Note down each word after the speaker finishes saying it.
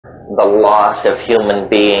the lot of human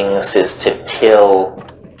beings is to till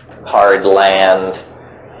hard land,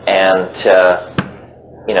 and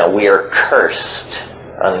we are cursed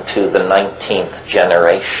unto the 19th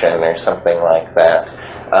generation or something like that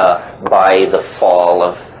by the fall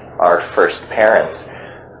of our first parents.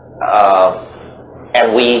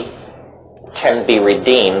 And we can be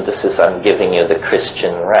redeemed. This is, I'm giving you the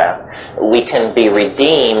Christian rap. We can be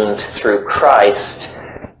redeemed through Christ,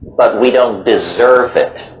 but we don't deserve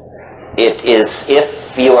it. It is,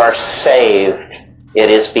 if you are saved,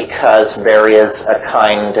 it is because there is a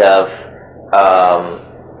kind of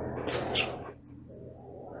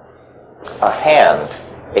a hand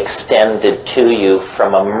extended to you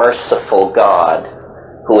from a merciful God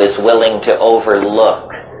who is willing to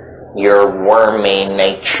overlook your wormy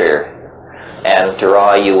nature and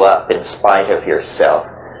draw you up in spite of yourself.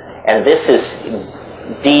 And this is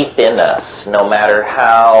deep in us, no matter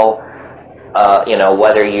how,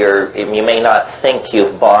 whether you may not think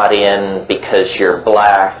you've bought in because you're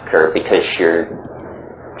black or because you're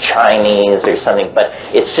Chinese or something, but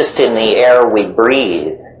it's just in the air we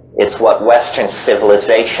breathe. It's what Western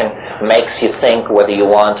civilization makes you think, whether you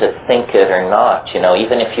want to think it or not.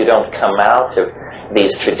 Even if you don't come out of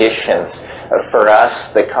these traditions, for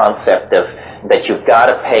us, the concept of that you've got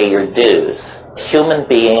to pay your dues. Human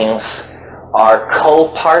beings are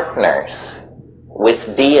co-partners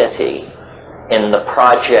with deity in the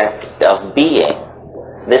project of being.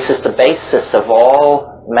 This is the basis of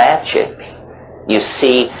all magic. You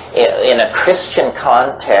see, in a Christian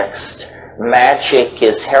context, magic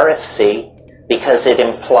is heresy because it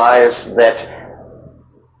implies that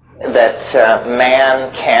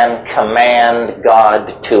man can command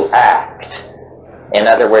God to act. In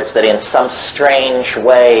other words, that in some strange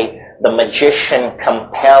way, the magician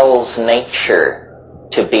compels nature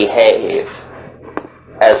to behave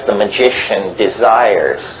as the magician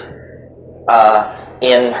desires.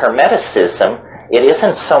 In Hermeticism, it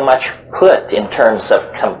isn't so much put in terms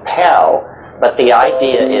of compel, but the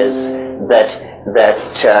idea is that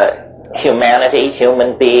humanity,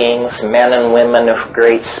 human beings, men and women of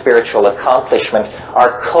great spiritual accomplishment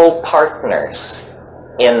are co-partners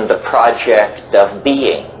in the project of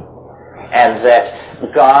being, and that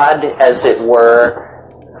God, as it were,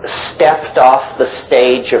 stepped off the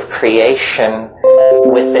stage of creation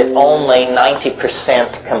with it only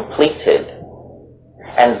 90% completed,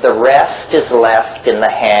 and the rest is left in the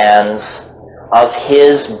hands of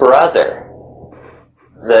his brother.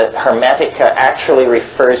 The Hermetica actually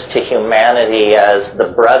refers to humanity as the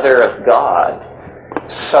brother of God.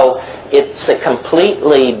 So it's a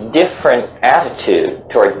completely different attitude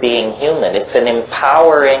toward being human. It's an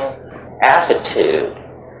empowering attitude.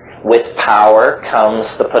 With power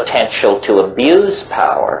comes the potential to abuse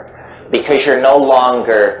power, because you're no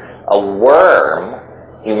longer a worm.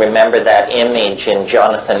 You remember that image in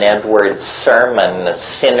Jonathan Edwards' sermon,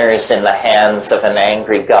 Sinners in the Hands of an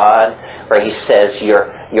Angry God, where he says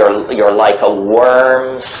you're like a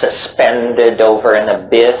worm suspended over an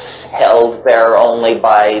abyss, held there only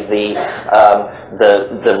by the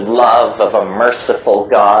love of a merciful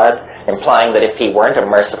God, implying that if he weren't a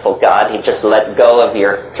merciful God, he'd just let go of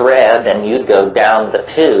your thread and you'd go down the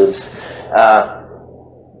tubes.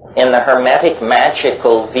 In the Hermetic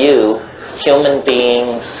magical view, human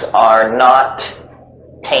beings are not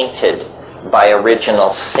tainted by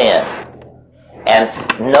original sin. And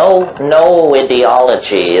no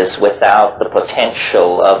ideology is without the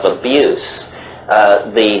potential of abuse.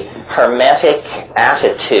 The Hermetic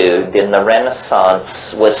attitude in the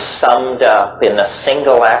Renaissance was summed up in a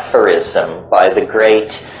single aphorism by the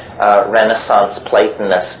great Renaissance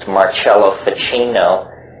Platonist Marcello Ficino.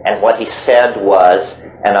 And what he said was,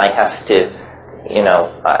 and I have to,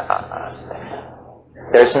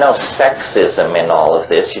 there's no sexism in all of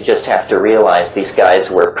this. You just have to realize these guys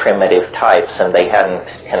were primitive types and they hadn't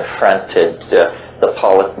confronted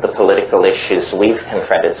the political issues we've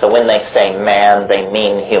confronted. So when they say man, they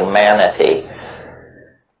mean humanity.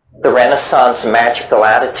 The Renaissance magical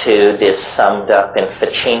attitude is summed up in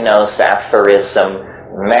Ficino's aphorism,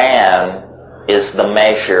 man is the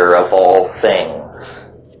measure of all things.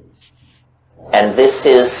 And this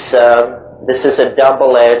is a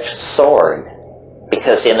double-edged sword.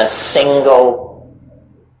 Because in a single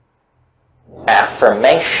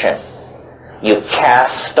affirmation, you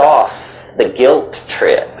cast off the guilt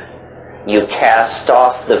trip. You cast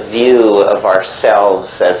off the view of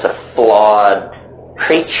ourselves as a flawed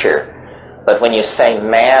creature. But when you say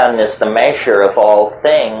man is the measure of all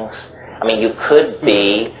things, you could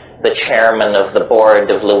be the chairman of the board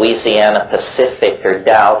of Louisiana Pacific or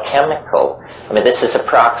Dow Chemical. This is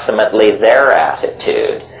approximately their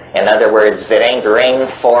attitude. In other words, it ain't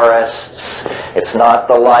rainforests, it's not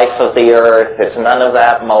the life of the earth, it's none of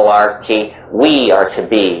that malarkey. We are to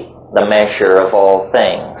be the measure of all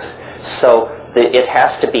things. So it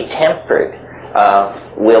has to be tempered.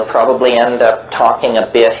 We'll probably end up talking a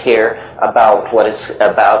bit here about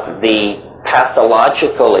about the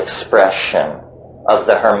pathological expression of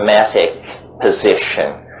the Hermetic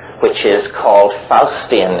position, which is called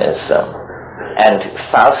Faustianism. And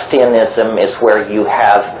Faustianism is where you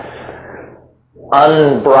have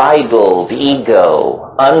unbridled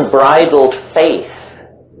ego, unbridled faith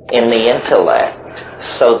in the intellect,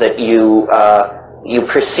 so that you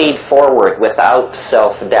proceed forward without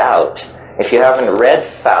self-doubt. If you haven't read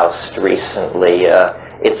Faust recently,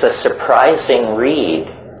 it's a surprising read.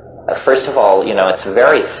 First of all, it's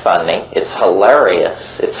very funny. It's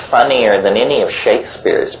hilarious. It's funnier than any of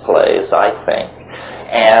Shakespeare's plays, I think.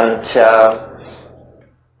 And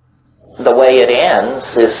the way it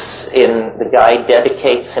ends is the guy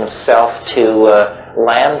dedicates himself to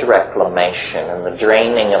land reclamation and the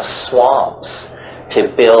draining of swamps to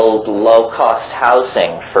build low-cost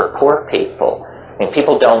housing for poor people. I mean,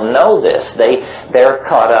 people don't know this. They're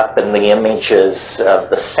caught up in the images of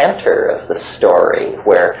the center of the story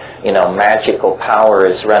where, magical power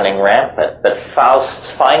is running rampant. But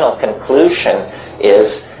Faust's final conclusion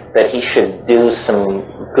is that he should do some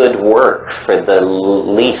good work for the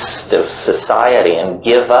least of society and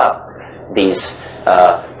give up these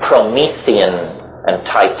Promethean and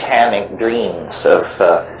Titanic dreams of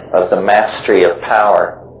the mastery of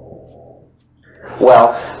power.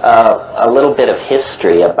 Well, a little bit of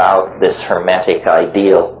history about this Hermetic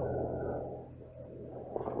ideal.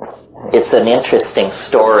 It's an interesting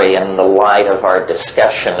story in the light of our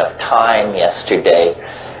discussion of time yesterday.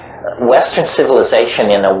 Western civilization,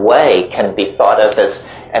 in a way, can be thought of as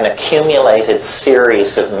an accumulated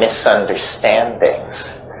series of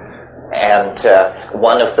misunderstandings. And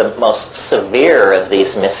one of the most severe of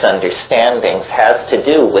these misunderstandings has to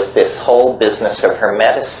do with this whole business of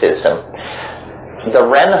Hermeticism. The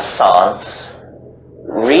Renaissance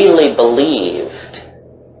really believed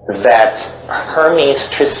that Hermes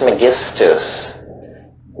Trismegistus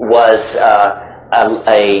was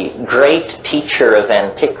a great teacher of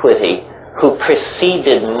antiquity who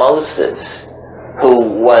preceded Moses,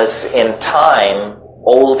 who was in time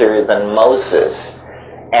older than Moses.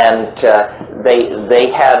 And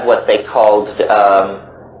they had what they called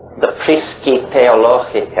the Prisci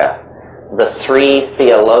Theologica, the three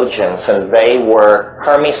theologians, and they were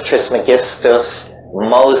Hermes Trismegistus,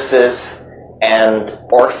 Moses, and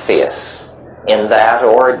Orpheus, in that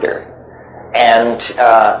order. And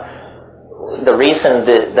the reason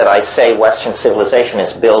that I say Western civilization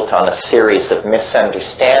is built on a series of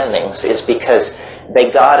misunderstandings is because they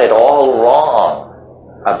got it all wrong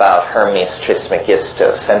about Hermes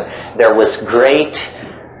Trismegistus, and there was great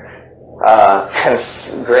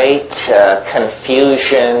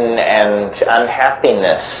confusion and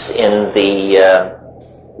unhappiness in the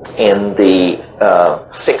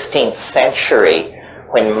 16th century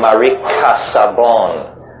when Marie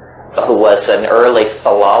Casaubon, who was an early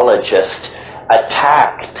philologist,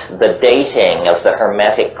 attacked the dating of the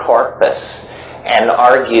Hermetic corpus and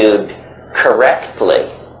argued correctly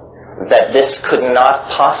that this could not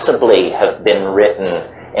possibly have been written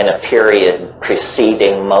in a period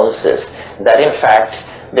preceding Moses, that in fact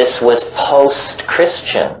this was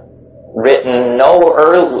post-Christian, written no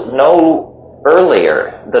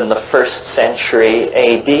earlier than the 1st century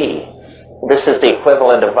AD. This is the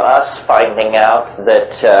equivalent of us finding out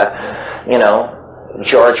that,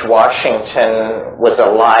 George Washington was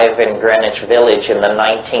alive in Greenwich Village in the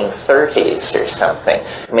 1930s or something.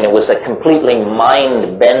 I mean, it was a completely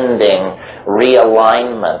mind-bending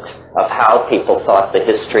realignment of how people thought the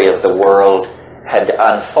history of the world had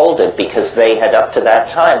unfolded, because they had up to that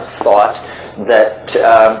time thought that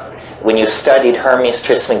when you studied Hermes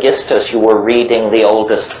Trismegistus, you were reading the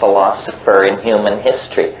oldest philosopher in human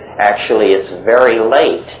history. Actually, it's very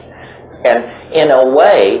late. And in a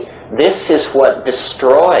way, this is what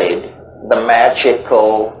destroyed the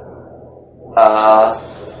magical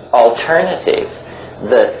alternative.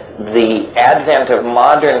 The advent of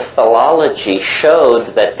modern philology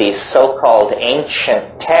showed that these so-called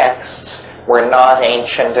ancient texts were not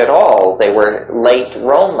ancient at all. They were late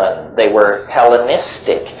Roman. They were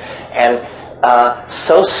Hellenistic. And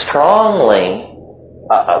so strongly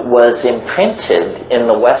was imprinted in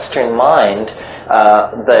the Western mind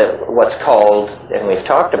what's called, and we've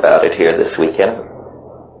talked about it here this weekend,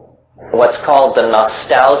 what's called the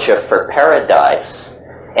nostalgia for paradise.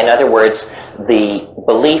 In other words, the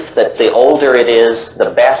belief that the older it is,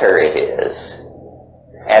 the better it is.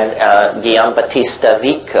 And Guillaume Battista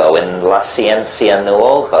Vico in La Ciencia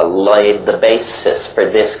Nuova laid the basis for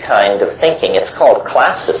this kind of thinking. It's called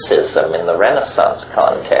classicism in the Renaissance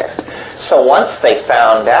context. So once they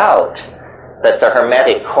found out that the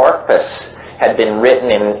Hermetic corpus had been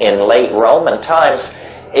written in late Roman times,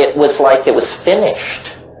 it was like it was finished.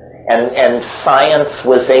 And science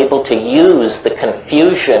was able to use the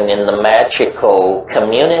confusion in the magical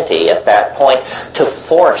community at that point to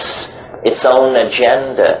force its own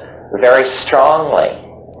agenda very strongly.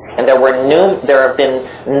 And there have been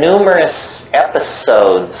numerous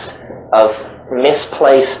episodes of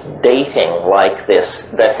misplaced dating like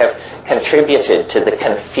this that have contributed to the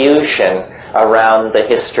confusion around the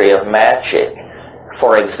history of magic.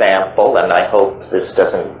 For example, and I hope this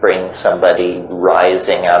doesn't bring somebody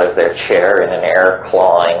rising out of their chair in an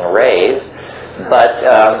air-clawing rave, but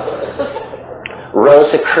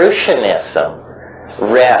Rosicrucianism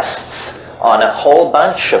rests on a whole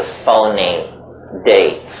bunch of phony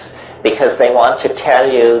dates because they want to tell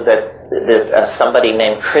you that somebody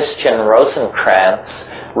named Christian Rosencrantz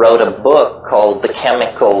wrote a book called The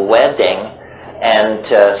Chemical Wedding and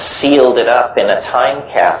sealed it up in a time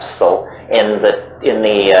capsule in the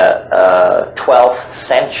 12th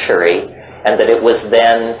century, and that it was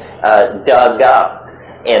then dug up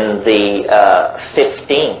in the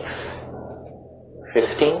 16th,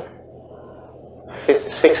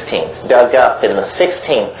 dug up in the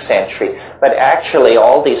 16th century. But actually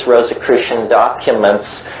all these Rosicrucian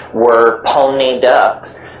documents were ponied up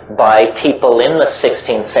by people in the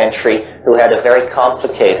 16th century who had a very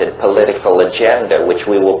complicated political agenda, which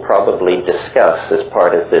we will probably discuss as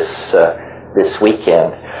part of this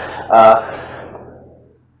weekend.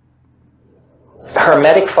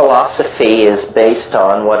 Hermetic philosophy is based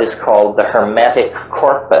on what is called the Hermetic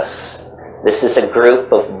corpus. This is a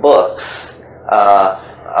group of books,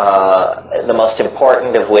 the most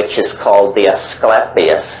important of which is called the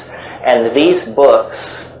Asclepius. And these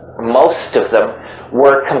books, most of them,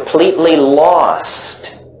 were completely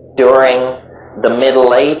lost during the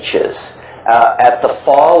Middle Ages. At the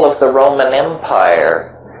fall of the Roman Empire,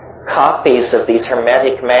 copies of these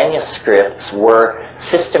Hermetic manuscripts were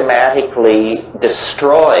systematically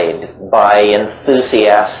destroyed by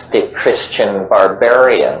enthusiastic Christian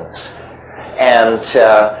barbarians. And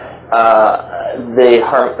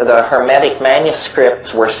the Hermetic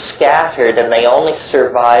manuscripts were scattered, and they only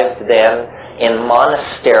survived then in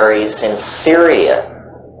monasteries in Syria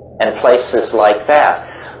and places like that.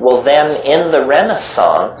 Well, then in the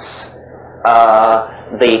Renaissance,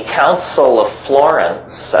 the Council of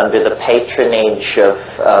Florence, under the patronage of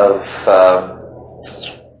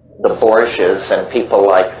the Borgias and people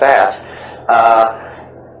like that,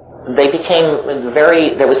 they became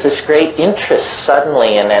there was this great interest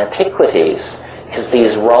suddenly in antiquities, because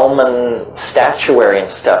these Roman statuary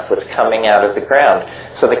and stuff was coming out of the ground.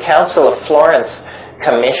 So the Council of Florence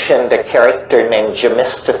commissioned a character named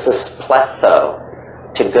Gemistus Pletho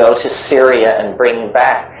to go to Syria and bring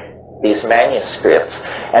back these manuscripts.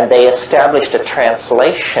 And they established a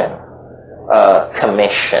translation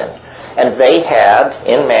commission. And they had,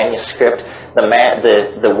 in manuscript,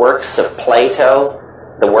 the works of Plato,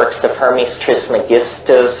 the works of Hermes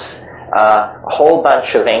Trismegistus, a whole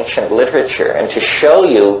bunch of ancient literature. And to show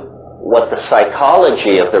you what the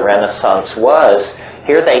psychology of the Renaissance was,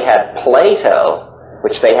 here they had Plato,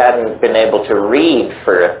 which they hadn't been able to read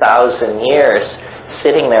for 1,000 years,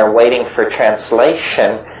 sitting there waiting for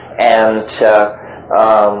translation. And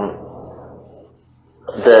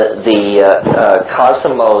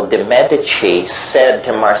Cosimo de' Medici said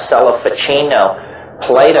to Marcello Ficino,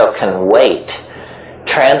 Plato can wait.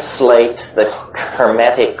 Translate the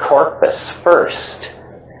Hermetic corpus first.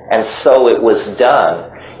 And so it was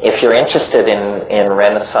done. If you're interested in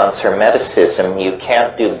Renaissance Hermeticism, you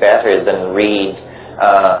can't do better than read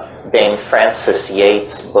Dame Frances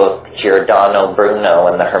Yates' book, Giordano Bruno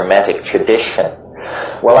and the Hermetic Tradition.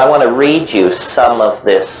 Well, I want to read you some of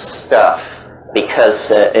this stuff because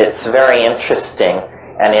it's very interesting,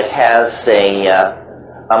 and it has a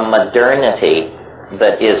modernity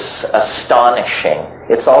that is astonishing.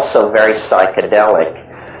 It's also very psychedelic.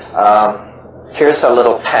 Here's a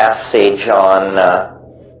little passage on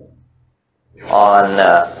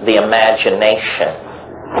the imagination.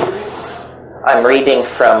 I'm reading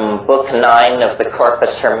from Book 9 of the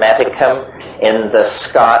Corpus Hermeticum in the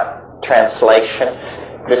Scott translation.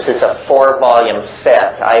 This is a 4-volume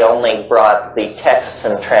set. I only brought the texts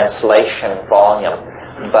and translation volume,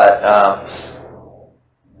 but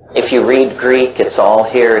if you read Greek, it's all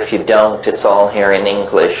here. If you don't, it's all here in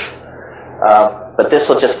English. But this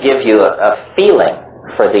will just give you a feeling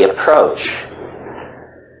for the approach.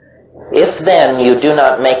 If then you do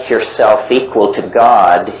not make yourself equal to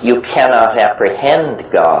God, you cannot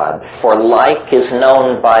apprehend God, for like is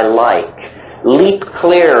known by like. Leap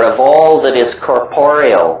clear of all that is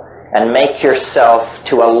corporeal, and make yourself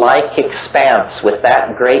to a like expanse with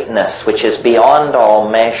that greatness which is beyond all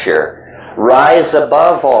measure. Rise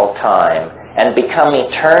above all time, and become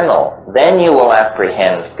eternal. Then you will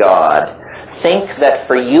apprehend God. Think that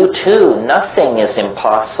for you too nothing is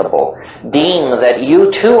impossible. Deem that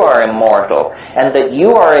you too are immortal, and that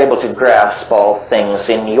you are able to grasp all things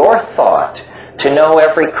in your thought, to know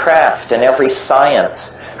every craft and every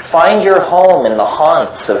science. Find your home in the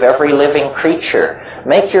haunts of every living creature.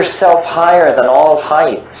 Make yourself higher than all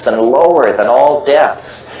heights and lower than all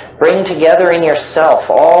depths. Bring together in yourself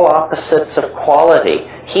all opposites of quality,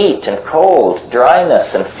 heat and cold,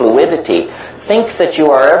 dryness and fluidity. Think that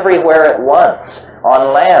you are everywhere at once,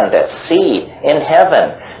 on land, at sea, in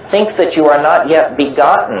heaven. Think that you are not yet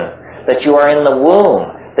begotten, that you are in the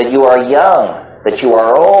womb, that you are young, that you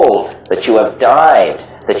are old, that you have died,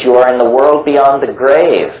 that you are in the world beyond the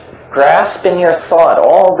grave. Grasp in your thought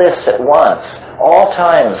all this at once, all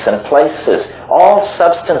times and places, all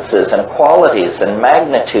substances and qualities and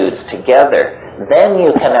magnitudes together. Then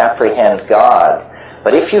you can apprehend God.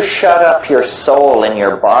 But if you shut up your soul in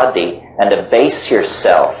your body and abase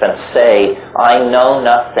yourself and say, I know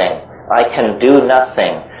nothing, I can do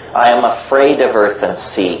nothing, I am afraid of earth and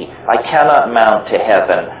sea, I cannot mount to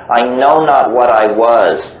heaven, I know not what I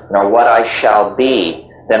was, nor what I shall be,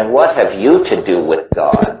 then what have you to do with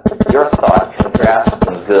God? Your thought can grasp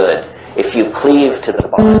the good if you cleave to the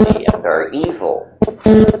body and are evil.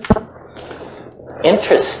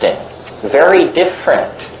 Interesting. Very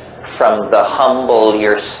different from the humble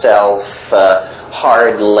yourself,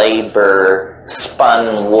 hard labor,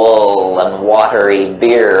 spun wool and watery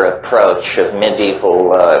beer approach of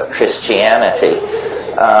medieval Christianity.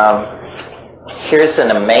 Here's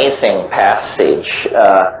an amazing passage.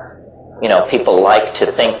 People like to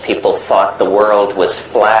think people thought the world was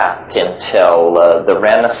flat until the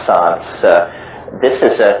Renaissance. This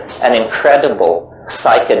is an incredible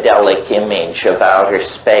psychedelic image of outer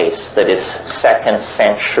space that is 2nd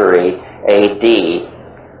century A.D.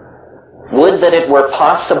 Would that it were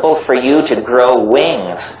possible for you to grow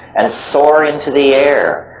wings and soar into the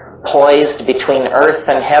air. Poised between earth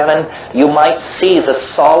and heaven, you might see the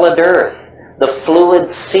solid earth, the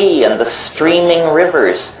fluid sea and the streaming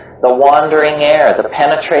rivers, the wandering air, the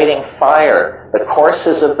penetrating fire, the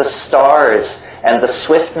courses of the stars, and the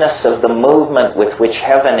swiftness of the movement with which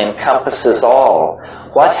heaven encompasses all.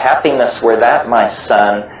 What happiness were that, my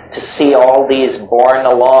son, to see all these borne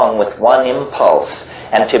along with one impulse,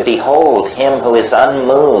 and to behold him who is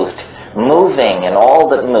unmoved, moving in all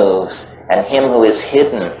that moves, and him who is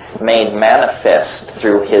hidden, made manifest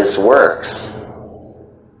through his works.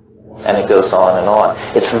 And it goes on and on.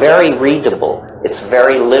 It's very readable. It's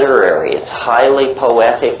very literary. It's highly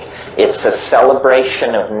poetic. It's a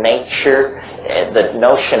celebration of nature. The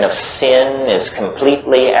notion of sin is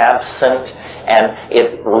completely absent, and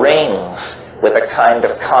it rings with a kind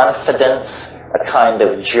of confidence, a kind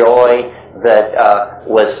of joy that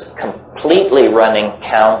was completely running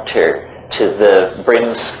counter to the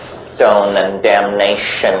brimstone and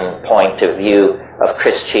damnation point of view of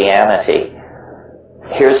Christianity.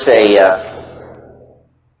 Here's to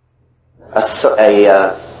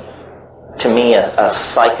me, a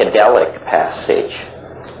psychedelic passage.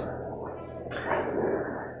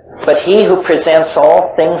 But he who presents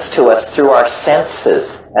all things to us through our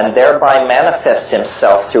senses, and thereby manifests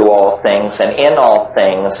himself through all things and in all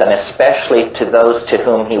things, and especially to those to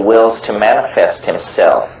whom he wills to manifest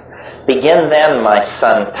himself. Begin then, my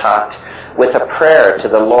son Tat, with a prayer to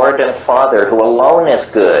the Lord and Father, who alone is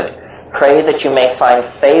good. Pray that you may find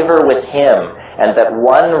favor with him, and that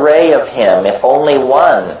one ray of him, if only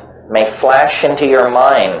one, may flash into your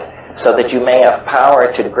mind, so that you may have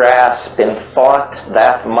power to grasp in thought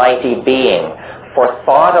that mighty being. For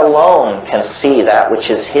thought alone can see that which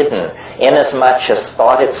is hidden, inasmuch as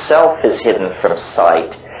thought itself is hidden from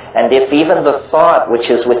sight. And if even the thought which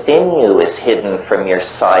is within you is hidden from your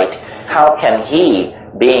sight, how can he,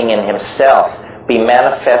 being in himself, be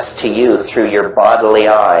manifest to you through your bodily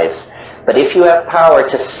eyes? But if you have power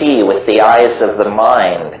to see with the eyes of the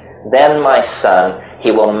mind, then, my son,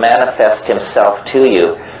 he will manifest himself to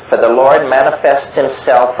you. For the Lord manifests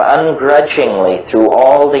himself ungrudgingly through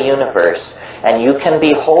all the universe, and you can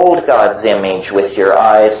behold God's image with your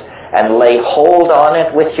eyes and lay hold on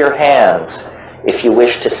it with your hands. If you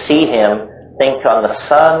wish to see him, think on the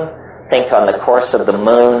sun, think on the course of the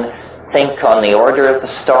moon, think on the order of the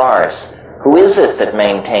stars. Who is it that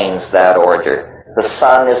maintains that order? The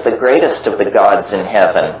sun is the greatest of the gods in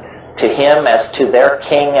heaven. To him as to their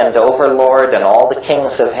king and overlord, and all the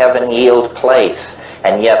kings of heaven yield place.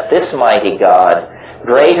 And yet this mighty God,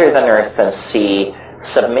 greater than earth and sea,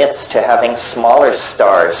 submits to having smaller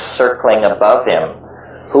stars circling above him.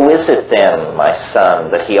 Who is it then, my son,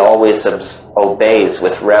 that he always obeys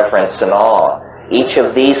with reverence and awe? Each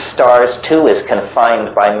of these stars, too, is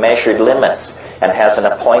confined by measured limits and has an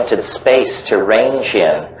appointed space to range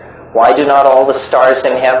in. Why do not all the stars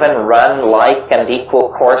in heaven run like and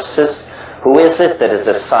equal courses? Who is it that is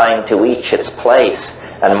assigned to each its place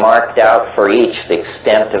and marked out for each the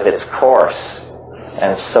extent of its course?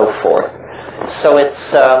 And so forth. So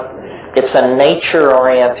it's a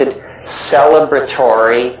nature-oriented,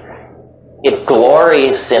 celebratory. It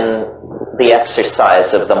glories in the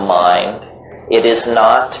exercise of the mind. It is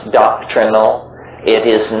not doctrinal. It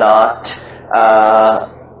is not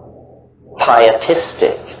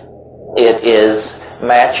pietistic. It is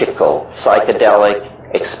magical, psychedelic,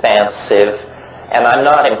 expansive, and I'm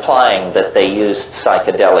not implying that they used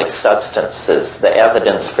psychedelic substances. The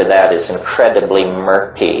evidence for that is incredibly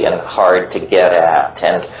murky and hard to get at,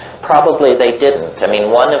 and probably they didn't. I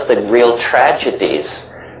mean, one of the real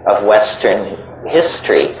tragedies of Western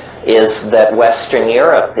history is that Western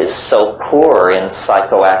Europe is so poor in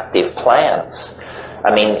psychoactive plants.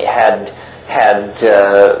 I mean, had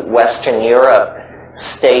Western Europe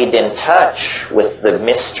stayed in touch with the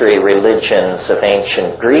mystery religions of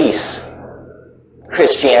ancient Greece,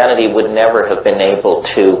 Christianity would never have been able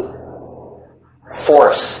to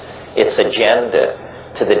force its agenda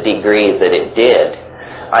to the degree that it did.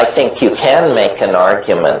 I think you can make an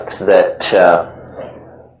argument that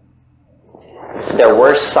there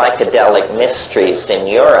were psychedelic mysteries in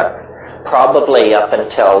Europe, probably up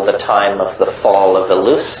until the time of the fall of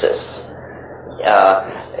Eleusis.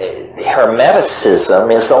 Hermeticism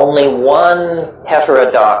is only one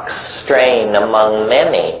heterodox strain among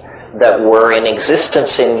many that were in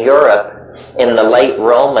existence in Europe in the late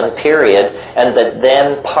Roman period, and that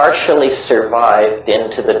then partially survived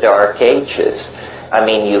into the Dark Ages. I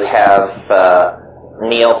mean, you have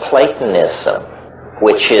Neoplatonism,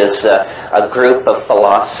 which is a group of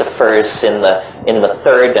philosophers in the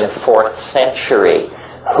 3rd and 4th century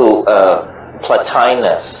who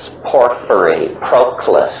Plotinus, Porphyry,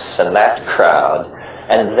 Proclus, and that crowd,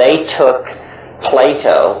 and they took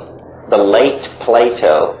Plato, the late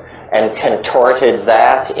Plato, and contorted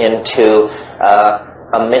that into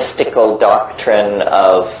a mystical doctrine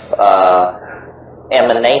of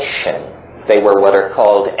emanation. They were what are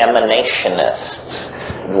called emanationists.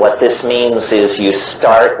 What this means is you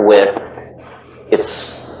start with,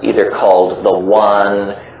 it's either called the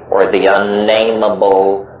One or the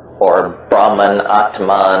Unnameable or Brahman,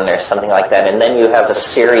 Atman, or something like that, and then you have a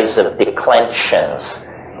series of declensions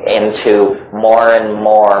into more and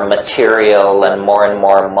more material and more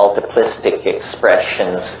multiplistic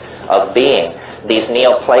expressions of being. These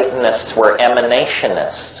Neoplatonists were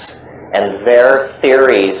emanationists, and their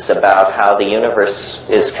theories about how the universe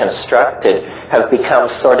is constructed have become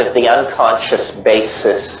sort of the unconscious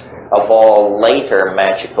basis of all later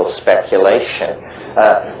magical speculation.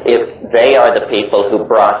 They are the people who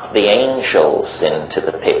brought the angels into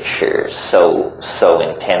the picture so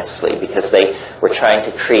intensely, because they were trying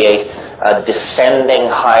to create a descending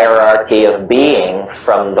hierarchy of being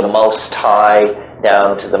from the most high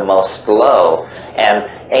down to the most low. And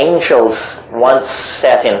angels, once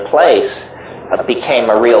set in place, became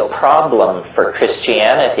a real problem for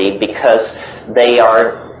Christianity, because they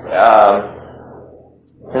are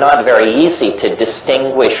not very easy to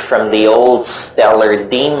distinguish from the old stellar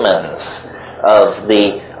demons of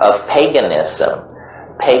paganism.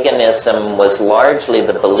 Paganism was largely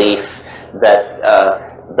the belief that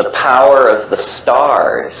the power of the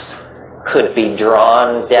stars could be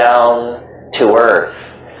drawn down to earth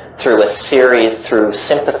through through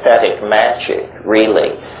sympathetic magic,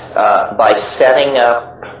 really, by setting up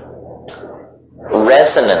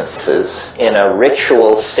resonances in a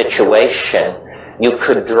ritual situation. You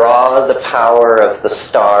could draw the power of the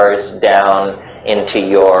stars down into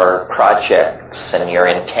your projects and your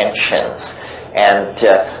intentions. And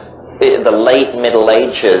the late Middle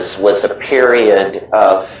Ages was a period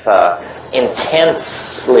of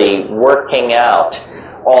intensely working out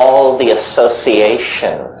all the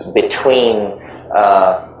associations between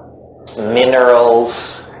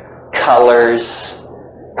minerals, colors,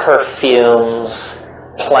 perfumes,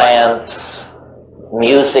 plants,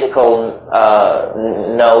 musical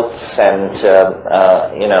notes and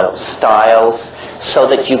styles, so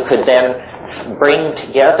that you could then bring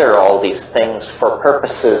together all these things for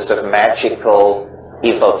purposes of magical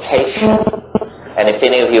evocation. And if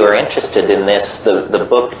any of you are interested in this, the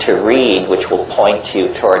book to read, which will point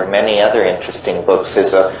you toward many other interesting books,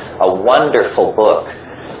 is a wonderful book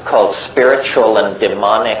called Spiritual and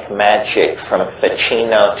Demonic Magic from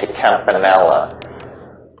Ficino to Campanella.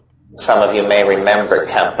 Some of you may remember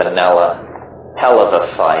Campanella. Hell of a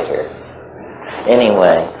fighter.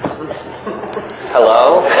 Anyway.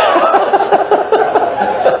 Hello?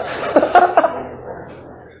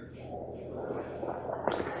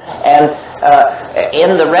 And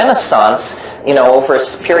in the Renaissance, over a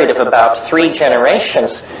period of about 3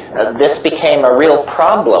 generations, this became a real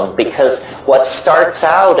problem, because what starts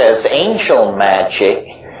out as angel magic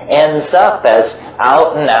ends up as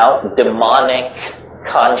out-and-out demonic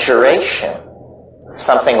conjuration.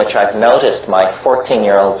 Something which I've noticed my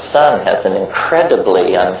 14-year-old son has an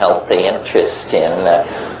incredibly unhealthy interest in,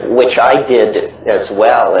 which I did as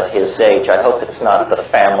well at his age. I hope it's not the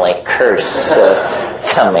family curse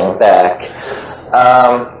coming back.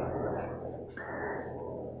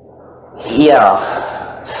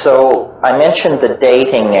 So I mentioned the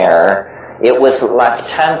dating error. It was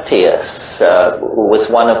Lactantius, who was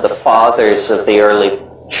one of the fathers of the early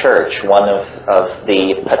church, one of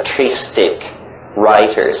the patristic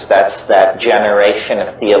writers. That's that generation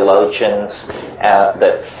of theologians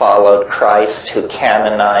that followed Christ, who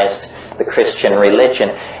canonized the Christian religion.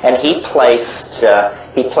 And he placed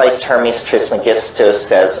Hermes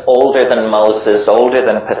Trismegistus as older than Moses, older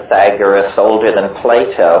than Pythagoras, older than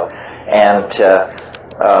Plato.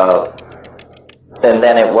 And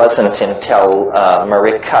then it wasn't until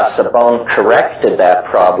Marie Casaubon corrected that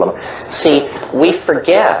problem. See, we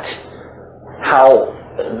forget how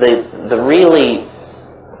the really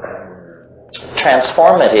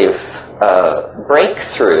transformative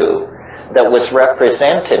breakthrough that was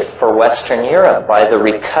represented for Western Europe by the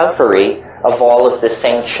recovery of all of this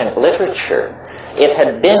ancient literature. It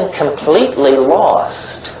had been completely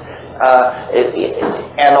lost.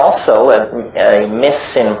 And also a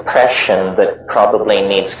misimpression that probably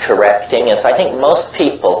needs correcting is, I think most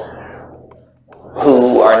people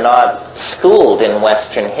who are not schooled in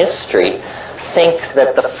Western history think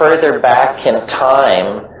that the further back in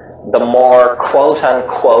time, the more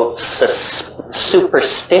quote-unquote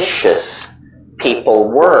superstitious people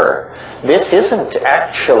were. This isn't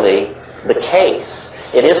actually the case.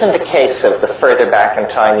 It isn't a case of the further back in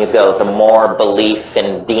time you go, the more belief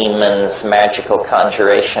in demons, magical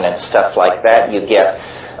conjuration, and stuff like that you get.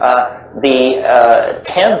 The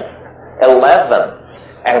 10th, 11th,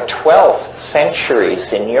 and 12th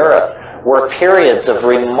centuries in Europe were periods of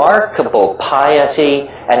remarkable piety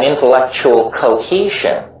and intellectual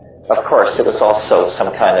cohesion. Of course, it was also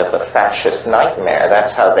some kind of a fascist nightmare.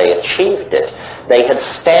 That's how they achieved it. They had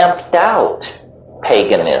stamped out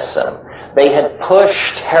paganism. They had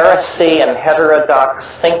pushed heresy and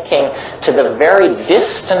heterodox thinking to the very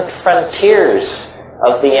distant frontiers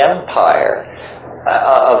of the empire,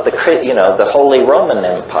 of the Holy Roman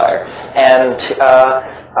Empire. And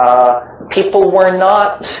people were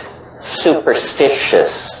not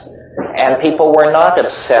superstitious, and people were not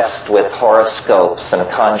obsessed with horoscopes and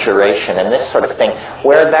conjuration and this sort of thing.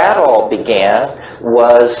 Where that all began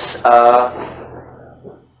was,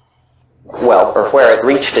 where it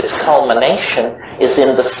reached its culmination is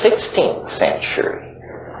in the 16th century.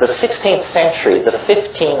 The 16th century, the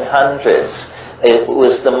 1500s, it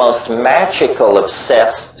was the most magical,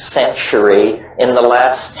 obsessed century in the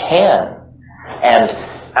last 10. And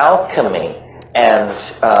alchemy and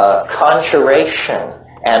conjuration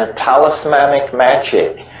and talismanic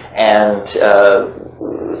magic and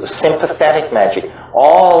sympathetic magic,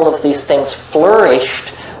 all of these things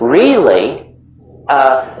flourished really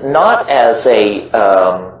not as a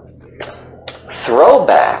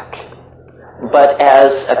throwback, but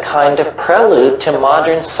as a kind of prelude to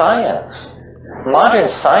modern science. Modern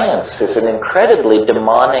science is an incredibly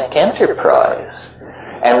demonic enterprise.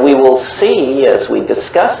 And we will see, as we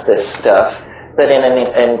discuss this stuff, that in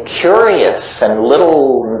a curious and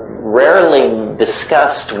rarely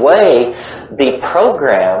discussed way, the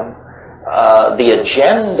program, the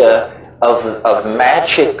agenda of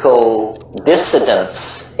magical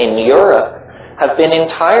dissidents in Europe have been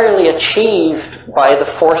entirely achieved by the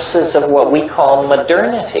forces of what we call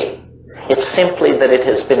modernity. It's simply that it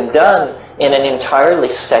has been done in an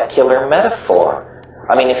entirely secular metaphor.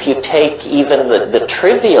 I mean, if you take even the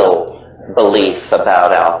trivial belief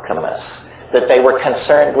about alchemists, that they were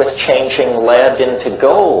concerned with changing lead into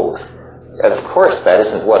gold. Of course, that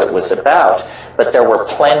isn't what it was about, but there were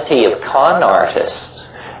plenty of con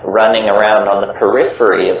artists running around on the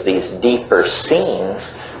periphery of these deeper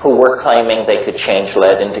scenes who were claiming they could change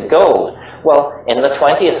lead into gold. Well, in the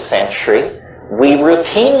 20th century, We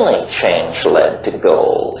routinely change lead to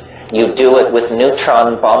gold. You do it with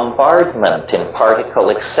neutron bombardment in particle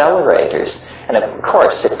accelerators. And of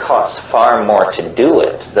course, it costs far more to do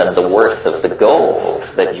it than the worth of the gold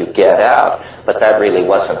that you get out. But that really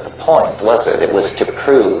wasn't the point, was it? It was to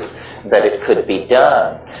prove that it could be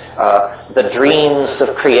done. The dreams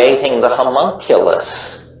of creating the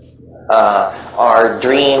homunculus are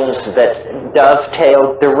dreams that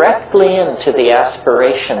dovetail directly into the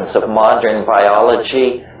aspirations of modern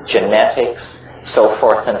biology, genetics, so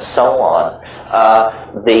forth and so on.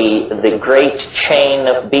 The great chain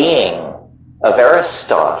of being of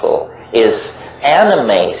Aristotle is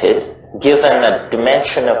animated, given a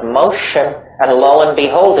dimension of motion, and lo and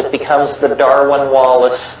behold, it becomes the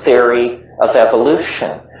Darwin-Wallace theory of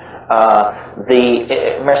evolution.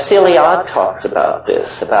 Merciliade talks about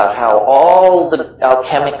this, about how all the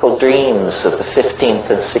alchemical dreams of the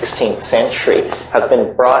 15th and 16th century have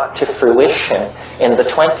been brought to fruition in the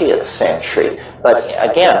 20th century, but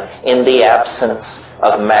again, in the absence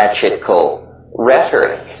of magical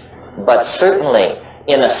rhetoric, but certainly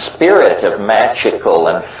in a spirit of magical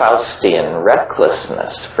and Faustian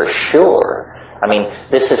recklessness, for sure. I mean,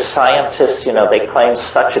 this is scientists, you know, they claim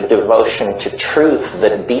such a devotion to truth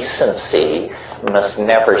that decency must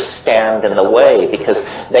never stand in the way, because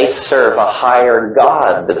they serve a higher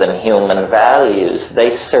God than human values.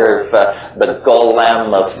 They serve the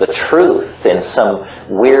golem of the truth in some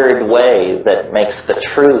weird way that makes the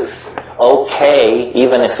truth okay,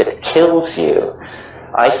 even if it kills you.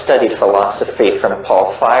 I studied philosophy from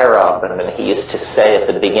Paul Feyerabend, and he used to say at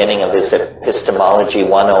the beginning of his Epistemology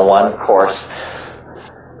 101 course,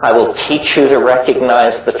 I will teach you to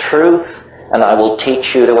recognize the truth, and I will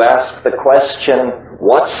teach you to ask the question,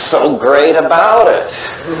 what's so great about it?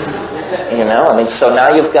 You know, I mean, so now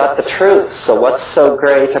you've got the truth, so what's so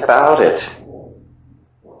great about it?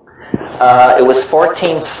 It was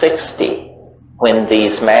 1460 when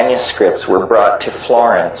these manuscripts were brought to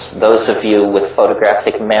Florence. Those of you with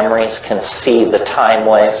photographic memories can see the time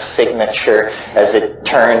wave signature as it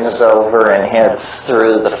turns over and heads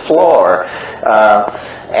through the floor.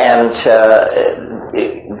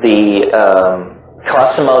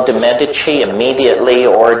 Cosimo de' Medici immediately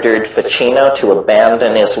ordered Ficino to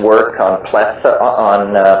abandon his work on Plato,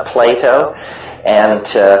 and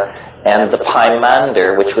the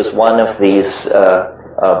Pymander, which was one of these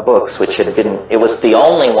books, which had been, it was the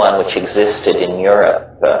only one which existed in Europe,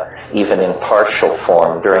 even in partial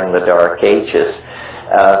form during the Dark Ages.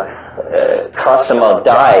 Cosimo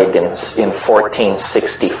died in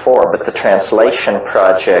 1464, but the translation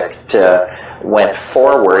project went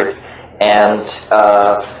forward, and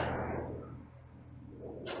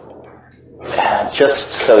just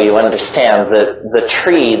so you understand, the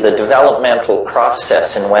tree, the developmental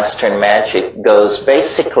process in Western magic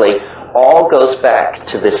all goes back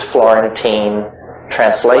to this Florentine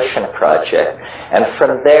translation project. And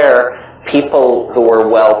from there, people who were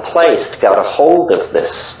well-placed got a hold of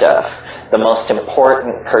this stuff. The most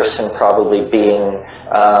important person probably being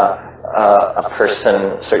a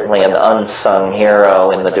person, certainly an unsung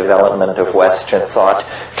hero in the development of Western thought,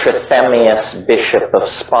 Trithemius, Bishop of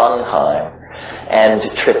Sponheim. And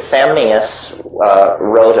Trithemius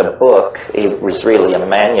wrote a book. It was really a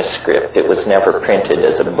manuscript. It was never printed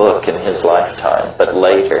as a book in his lifetime, but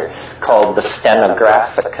later, called the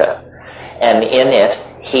Stenographica. And in it,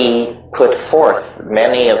 he put forth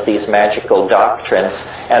many of these magical doctrines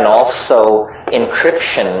and also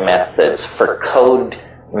encryption methods for code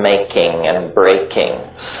making and breaking,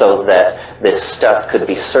 so that this stuff could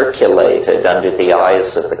be circulated under the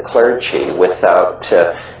eyes of the clergy without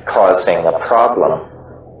causing a problem.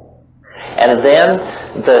 And then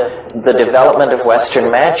the development of Western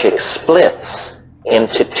magic splits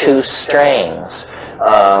into two strains.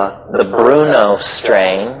 The Bruno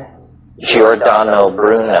strain, Giordano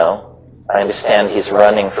Bruno. I understand he's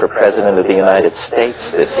running for President of the United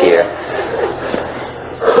States this year.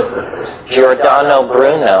 Giordano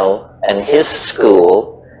Bruno and his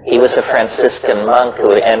school, he was a Franciscan monk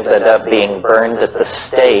who ended up being burned at the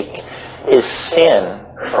stake. His sin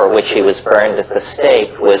for which he was burned at the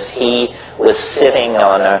stake was he was sitting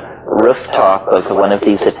on a rooftop of one of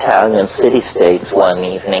these Italian city-states one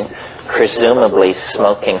evening, presumably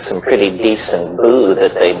smoking some pretty decent boo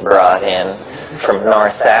that they brought in from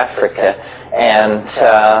North Africa, and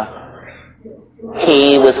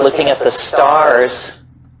he was looking at the stars,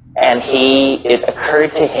 and it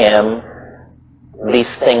occurred to him,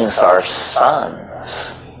 these things are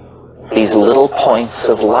suns. These little points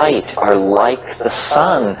of light are like the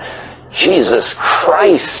sun. Jesus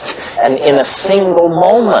Christ! And in a single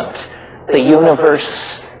moment, the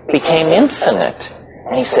universe became infinite.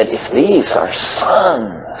 And he said, if these are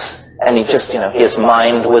suns, and he just, his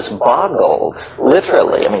mind was boggled,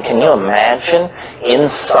 literally. I mean, can you imagine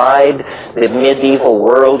inside the medieval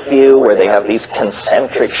worldview where they have these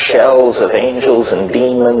concentric shells of angels and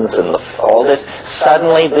demons and all this?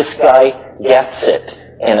 Suddenly this guy gets it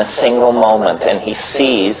in a single moment, and he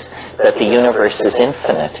sees that the universe is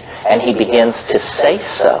infinite, and he begins to say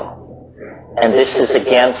so. And this is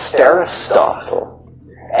against Aristotle.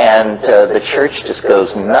 And the church just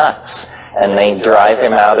goes nuts, and they drive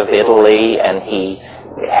him out of Italy, and he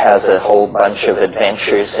has a whole bunch of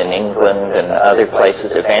adventures in England and other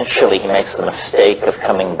places. Eventually he makes the mistake of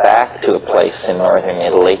coming back to a place in northern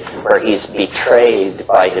Italy where he's betrayed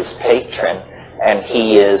by his patron, and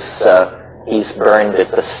he's burned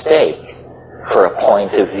at the stake for a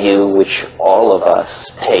point of view which all of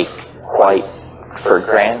us take quite for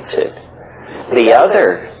granted. The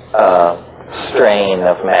other strain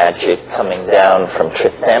of magic coming down from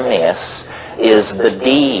Trithemius is the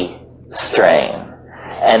D strain,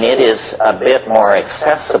 and it is a bit more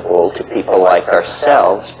accessible to people like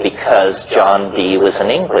ourselves because John Dee was an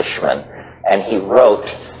Englishman and he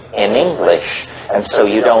wrote in English, and so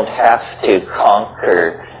you don't have to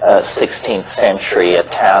conquer 16th century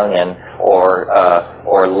Italian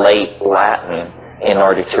or late Latin in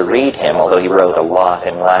order to read him, although he wrote a lot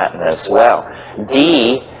in Latin as well.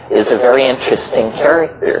 Dee is a very interesting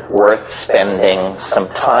character, worth spending some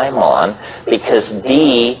time on, because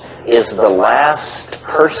Dee is the last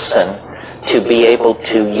person to be able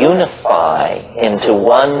to unify into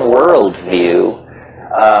one worldview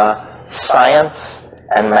science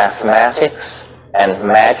and mathematics and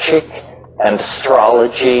magic and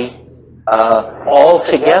astrology all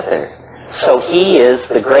together. So he is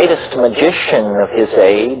the greatest magician of his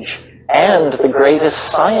age and the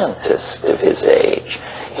greatest scientist of his age.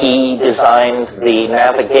 He designed the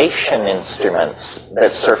navigation instruments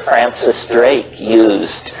that Sir Francis Drake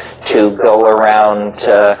used to go around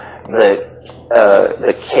the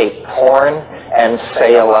Cape Horn and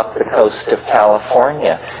sail up the coast of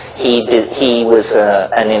California. He was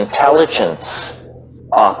an intelligence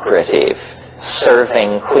operative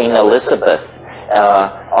serving Queen Elizabeth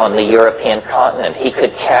on the European continent. He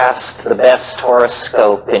could cast the best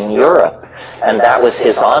horoscope in Europe, and that was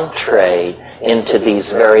his entree into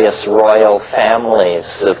these various royal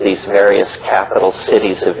families of these various capital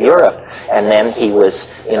cities of Europe. And then he was,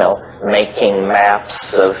 making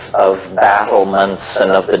maps of battlements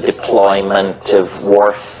and of the deployment of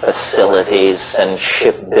wharf facilities and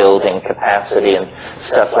shipbuilding capacity and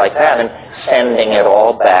stuff like that, and sending it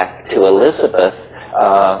all back to Elizabeth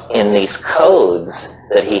in these codes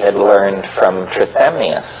that he had learned from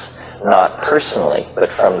Trithemius, not personally, but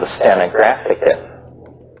from the Stenographica.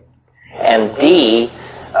 And Dee,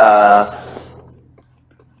 a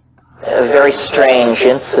very strange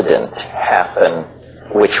incident happened,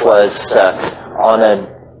 which was on a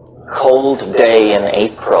cold day in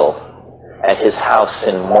April at his house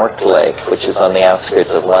in Mortlake, which is on the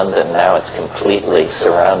outskirts of London. Now it's completely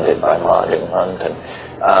surrounded by modern London.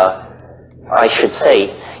 I should say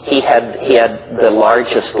he had the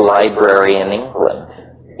largest library in England.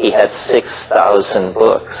 He had 6,000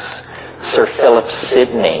 books. Sir Philip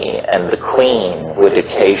Sidney and the Queen would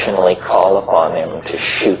occasionally call upon him to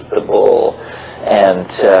shoot the bull, and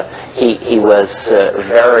he was a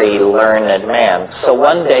very learned man. So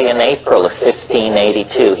one day in April of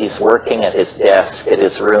 1582, he's working at his desk at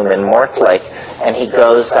his room in Mortlake, and he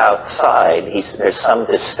goes outside. There's some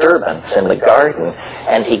disturbance in the garden,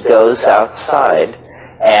 and he goes outside,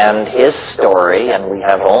 and his story, and we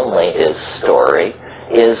have only his story,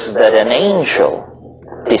 is that an angel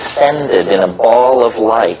descended in a ball of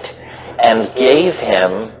light and gave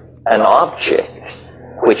him an object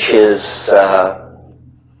which is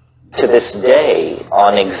to this day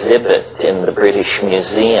on exhibit in the British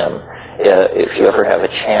Museum. If you ever have a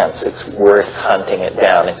chance, it's worth hunting it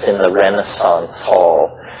down. It's in the Renaissance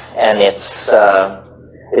Hall, and it's a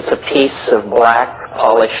piece of black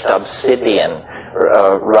polished obsidian,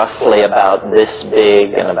 roughly about this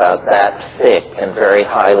big and about that thick and very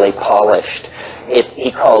highly polished.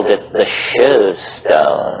 He called it the Shew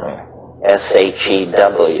Stone,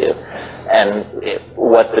 S-H-E-W. And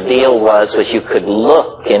what the deal was you could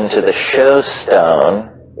look into the Shew Stone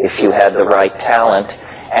if you had the right talent,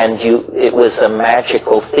 and it was a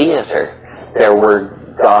magical theater. There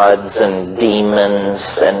were gods and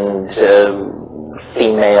demons and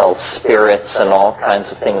female spirits and all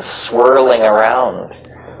kinds of things swirling around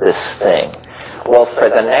this thing. Well, for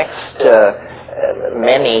the next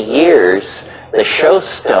many years, the Shew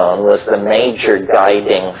Stone was the major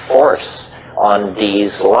guiding force on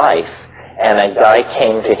Dee's life. and a guy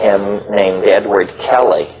came to him named Edward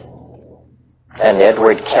Kelly. And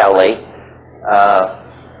Edward Kelly,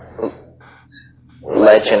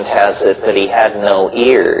 legend has it that he had no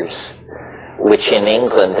ears, which in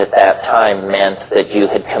England at that time meant that you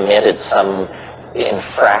had committed some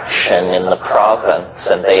infraction in the province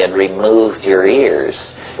and they had removed your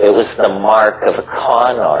ears. It was the mark of a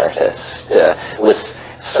con artist.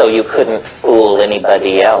 So you couldn't fool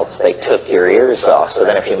anybody else. They took your ears off. So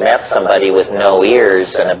then if you met somebody with no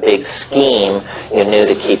ears and a big scheme, you knew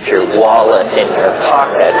to keep your wallet in your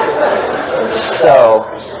pocket. So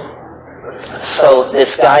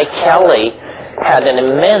this guy Kelly had an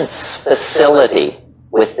immense facility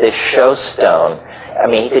with this showstone. I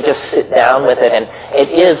mean, he could just sit down with it, and it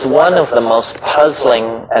is one of the most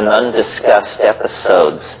puzzling and undiscussed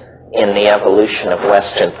episodes in the evolution of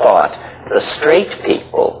Western thought. The straight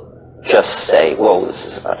people just say, well, this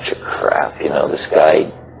is a bunch of crap, you know, this guy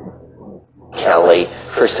Kelly.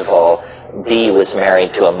 First of all, Dee was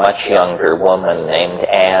married to a much younger woman named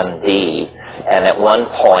Anne Dee, and at one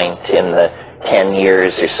point in the 10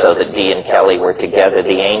 years or so that Dee and Kelly were together,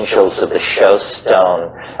 the angels of the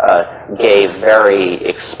showstone gave very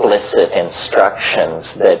explicit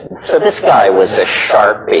instructions that, so this guy was a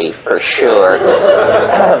Sharpie for sure.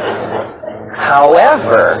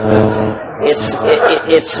 However,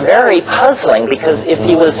 it's very puzzling because if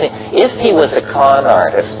he was a con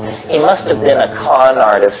artist, he must have been a con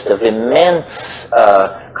artist of immense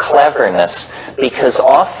cleverness, because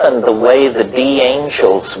often the way the Dee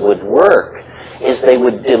angels would work is they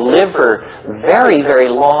would deliver very, very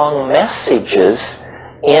long messages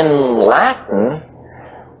in Latin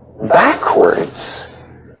backwards.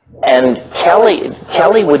 And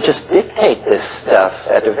Kelly would just dictate this stuff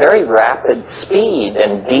at a very rapid speed,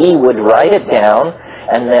 and Dee would write it down,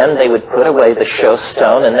 and then they would put away the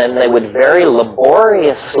showstone, and then they would very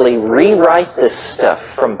laboriously rewrite this stuff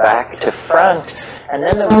from back to front, and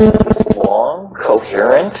then there was long,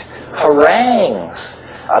 coherent harangues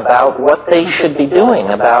about what they should be doing,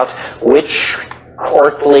 about which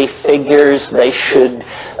courtly figures they should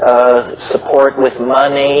support with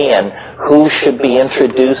money, and who should be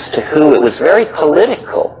introduced to who. It was very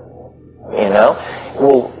political, you know.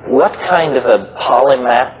 Well, what kind of a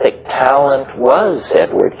polymathic talent was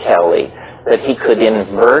Edward Kelly that he could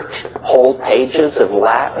invert whole pages of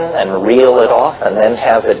Latin and reel it off and then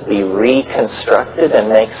have it be reconstructed and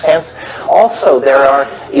make sense? Also, there are,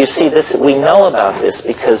 you see this, we know about this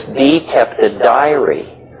because Dee kept a diary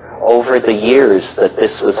over the years that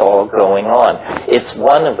this was all going on. It's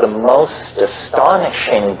one of the most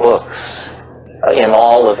astonishing books in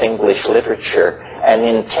all of English literature. And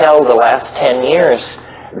until the last 10 years,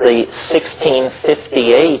 the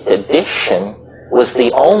 1658 edition was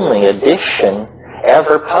the only edition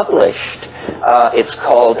ever published. It's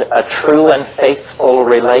called A True and Faithful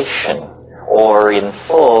Relation, or in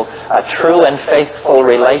full, A True and Faithful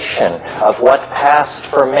Relation of what passed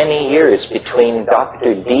for many years between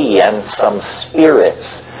Dr. Dee and some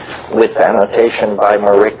spirits, with annotation by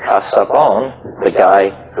Maurice Casaubon, the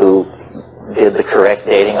guy who did the correct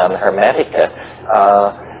dating on the Hermetica.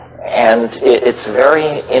 And it's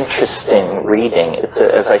very interesting reading. It's,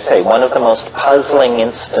 as I say, one of the most puzzling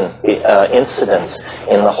incidents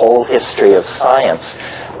in the whole history of science.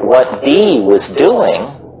 What Dee was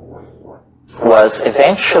doing was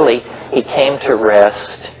eventually he came to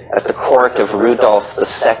rest at the court of Rudolph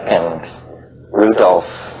II, Rudolph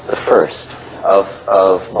I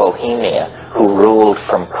of Bohemia, who ruled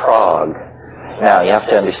from Prague. Now, you have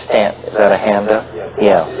to understand, is that a handout?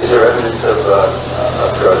 Yeah. Is there evidence of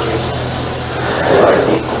drug use?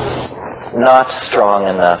 Not strong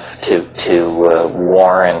enough to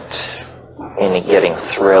warrant any getting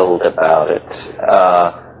thrilled about it.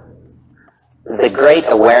 The great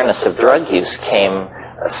awareness of drug use came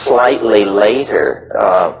slightly later,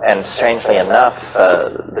 and strangely enough,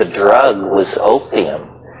 the drug was opium.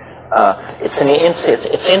 It's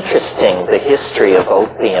interesting, the history of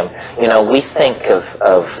opium. You know, we think of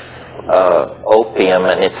opium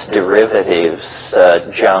and its derivatives,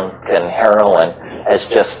 junk and heroin, as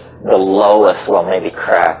just the lowest, well, maybe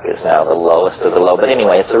crack is now the lowest of the low, but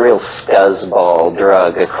anyway, it's a real scuzzball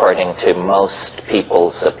drug according to most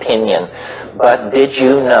people's opinion. But did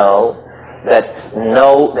you know that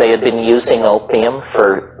they had been using opium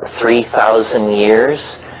for 3,000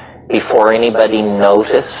 years before anybody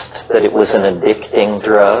noticed that it was an addicting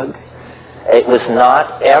drug? It was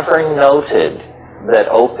not ever noted that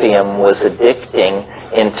opium was addicting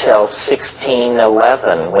until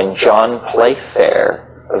 1611, when John Playfair,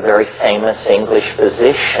 a very famous English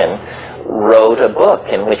physician, wrote a book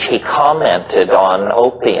in which he commented on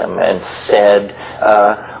opium and said,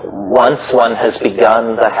 once one has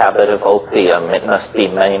begun the habit of opium, it must be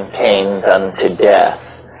maintained unto death.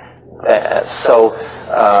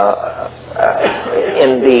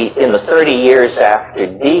 In the 30 years after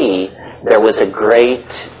D, there was a great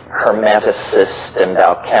hermeticist and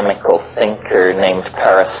alchemical thinker named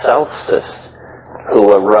Paracelsus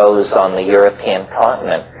who arose on the European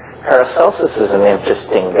continent. Paracelsus is an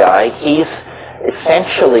interesting guy. He's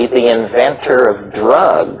essentially the inventor of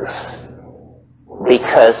drugs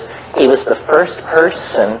because he was the first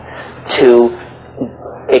person to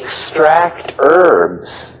extract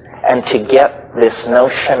herbs and to get this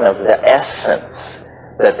notion of the essence,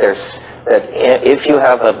 that if you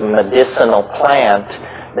have a medicinal plant,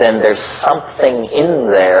 then there's something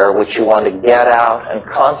in there which you want to get out and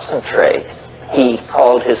concentrate. He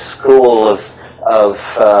called his school of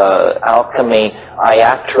alchemy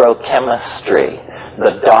iatrochemistry,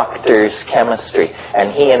 the doctor's chemistry,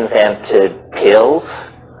 and he invented pills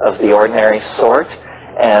of the ordinary sort,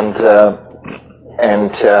 and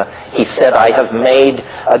he said, "I have made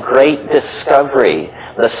a great discovery.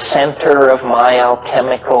 The center of my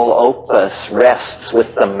alchemical opus rests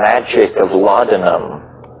with the magic of laudanum,"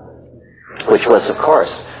 which was, of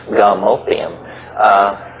course, gum opium.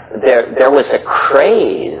 There was a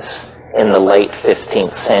craze in the late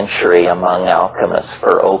 15th century among alchemists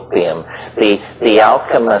for opium. The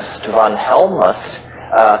alchemist von Helmut,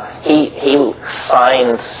 he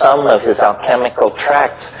signed some of his alchemical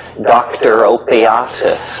tracts Dr.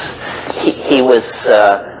 Opiatus. He was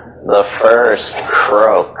the first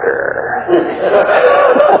croaker.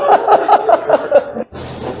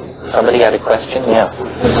 Somebody had a question? Yeah.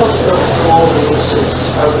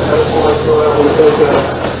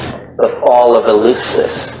 The fall of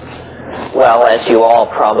Eleusis. Well, as you all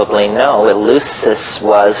probably know, Eleusis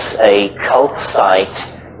was a cult site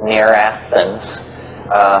near Athens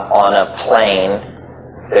on a plain.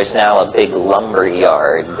 There's now a big lumber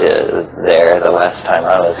yard there the last time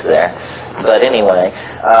I was there. But anyway,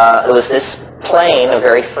 it was this plain, a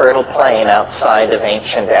very fertile plain outside of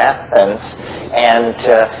ancient Athens, and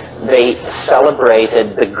they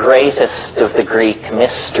celebrated the greatest of the Greek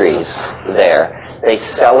mysteries there. They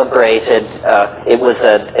celebrated, it was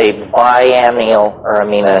a biennial, or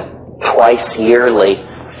a twice yearly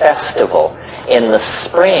festival. In the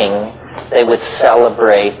spring, they would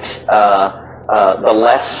celebrate the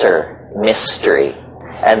lesser mystery.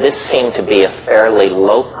 And this seemed to be a fairly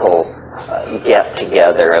local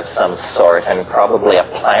get-together of some sort, and probably a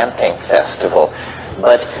planting festival.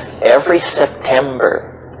 But every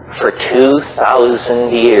September, for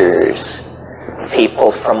 2,000 years,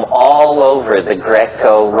 people from all over the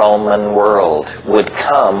Greco-Roman world would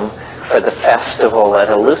come for the festival at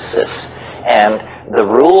Eleusis. And the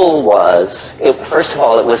rule was, first of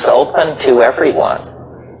all, it was open to everyone.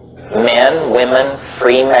 Men, women,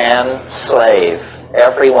 free man, slave.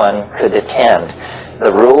 Everyone could attend.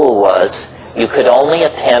 The rule was you could only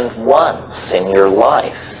attend once in your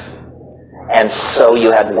life. And so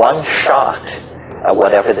you had one shot at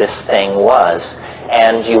whatever this thing was,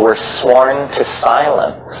 and you were sworn to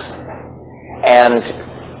silence. And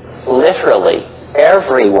literally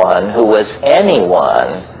everyone who was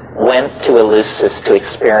anyone went to Eleusis to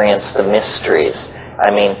experience the mysteries.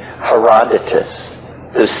 Herodotus,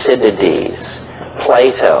 Thucydides,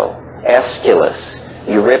 Plato, Aeschylus,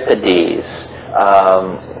 Euripides,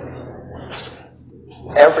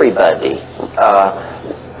 everybody.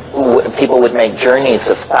 People would make journeys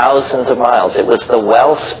of thousands of miles. It was the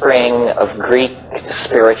wellspring of Greek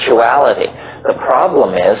spirituality. The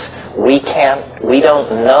problem is we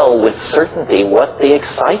don't know with certainty what the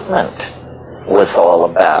excitement was all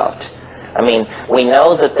about. We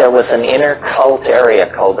know that there was an inner cult area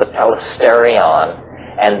called the Pelasterion,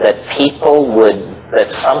 and that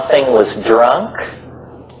that something was drunk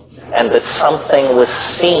and that something was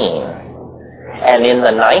seen. And in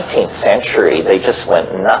the 19th century, they just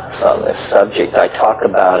went nuts on this subject. I talk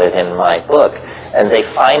about it in my book. And they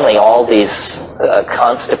finally, all these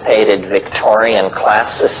constipated Victorian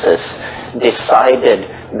classicists decided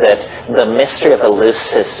that the mystery of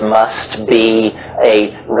Eleusis must be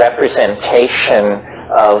a representation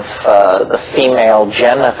of the female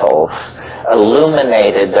genitals,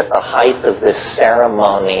 illuminated at the height of this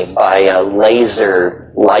ceremony by a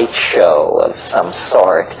laser light show of some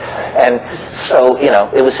sort. And so,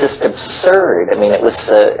 it was just absurd. It was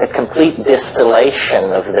a complete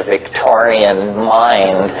distillation of the Victorian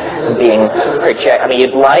mind being projected.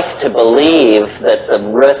 You'd like to believe that the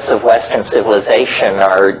roots of Western civilization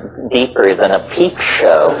are deeper than a peep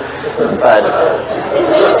show, but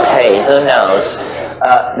hey, who knows?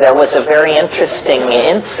 There was a very interesting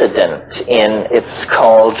incident it's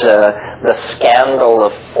called the Scandal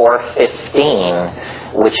of 415,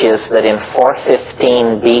 which is that in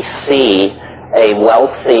 415 BC, a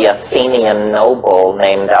wealthy Athenian noble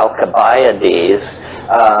named Alcibiades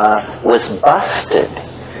was busted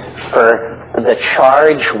for the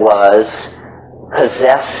charge was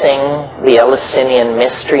possessing the Eleusinian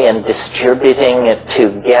mystery and distributing it to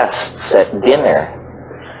guests at dinner.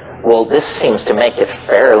 Well, this seems to make it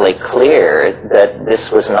fairly clear that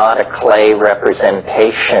this was not a clay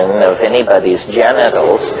representation of anybody's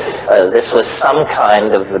genitals. This was some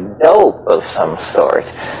kind of a dope of some sort.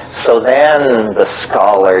 So then the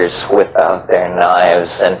scholars whip out their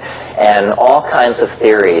knives, and all kinds of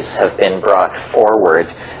theories have been brought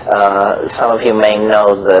forward. Some of you may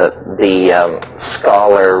know the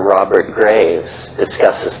scholar Robert Graves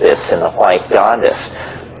discusses this in The White Goddess.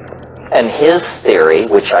 And his theory,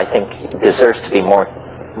 which I think deserves to be more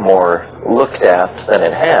looked at than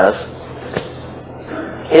it has,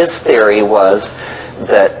 his theory was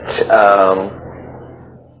that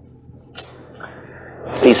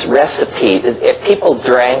these recipes, if people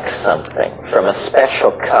drank something from a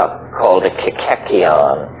special cup called a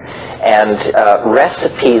kekekion, and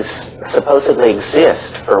recipes supposedly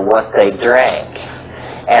exist for what they drank,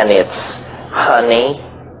 and it's honey,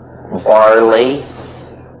 barley,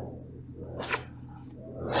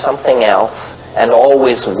 something else, and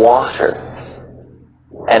always water.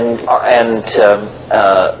 And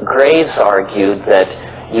Graves argued that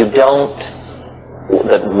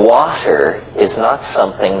that water is not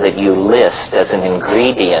something that you list as an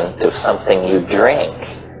ingredient of something you drink.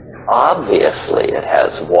 Obviously, it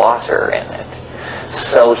has water in it.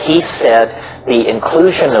 So he said the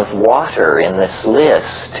inclusion of water in this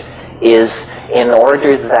list is in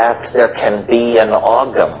order that there can be an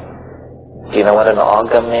ogum. Do you know what an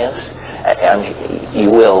ogum is? And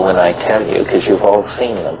you will when I tell you, because you've all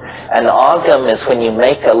seen them. An ogum is when you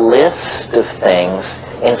make a list of things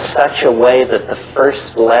in such a way that the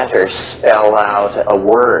first letters spell out a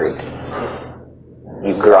word.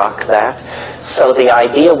 You grok that? So the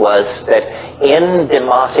idea was that in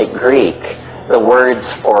Demotic Greek, the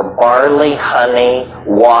words for barley, honey,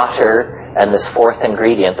 water, and this fourth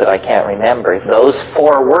ingredient that I can't remember, those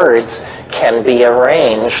four words can be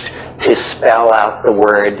arranged to spell out the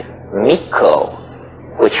word miko,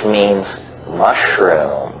 which means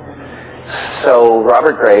mushroom. So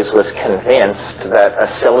Robert Graves was convinced that a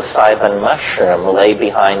psilocybin mushroom lay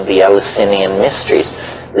behind the Eleusinian mysteries.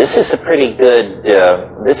 This is a pretty good,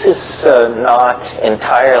 this is not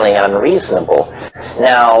entirely unreasonable.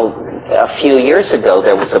 Now, a few years ago,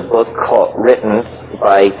 there was a book written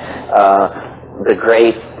by the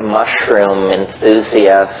great mushroom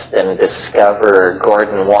enthusiast and discoverer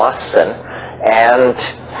Gordon Wasson, and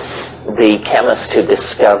the chemist who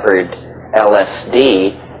discovered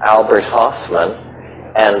LSD, Albert Hoffman,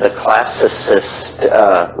 and the classicist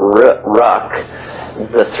Ruck.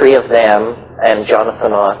 The three of them, and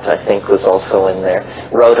Jonathan Ott, I think, was also in there,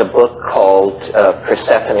 wrote a book called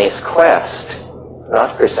Persephone's Quest.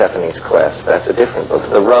 Not Persephone's Quest, that's a different book.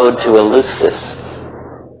 The Road to Eleusis.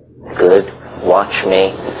 Good. Watch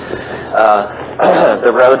me.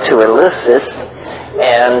 The Road to Eleusis,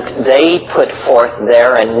 and they put forth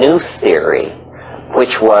there a new theory,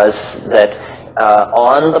 which was that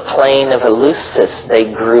on the plain of Eleusis they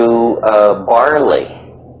grew barley,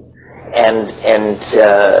 and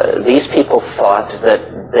these people thought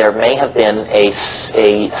that there may have been a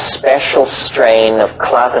special strain of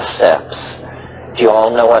claviceps. Do you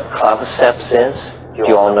all know what claviceps is? Do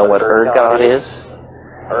you all know what ergot is?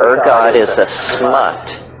 Ergot is a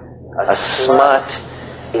smut. A smut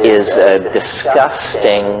is a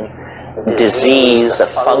disgusting disease, a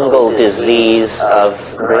fungal disease of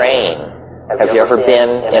grain. Have you ever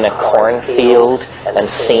been in a cornfield and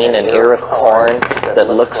seen an ear of corn that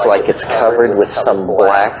looks like it's covered with some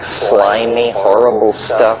black, slimy, horrible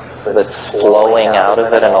stuff that's flowing out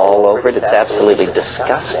of it and all over it? It's absolutely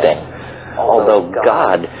disgusting. Although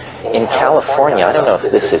God, in California, I don't know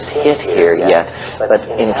if this is hit here yet, but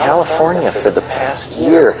in California for the past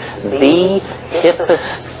year, the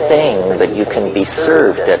hippest thing that you can be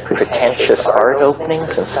served at pretentious art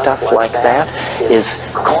openings and stuff like that is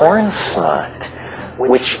corn smut,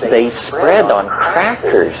 which they spread on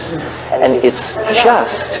crackers, and it's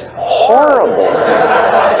just horrible.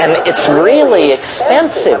 And it's really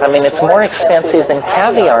expensive. I mean, it's more expensive than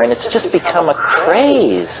caviar, and it's just become a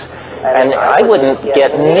craze. And I wouldn't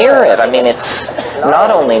get near it. I mean, it's not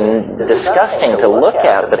only disgusting to look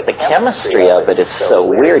at, but the chemistry of it is so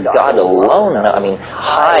weird. God alone, I mean,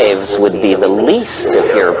 hives would be the least of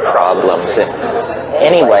your problems.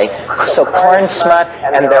 Anyway, so corn smut,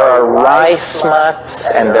 and there are rye smuts,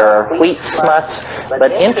 and there are wheat smuts,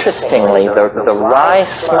 but interestingly, the rye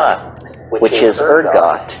smut, which is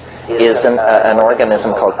ergot, is an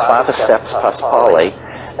organism called Claviceps paspali,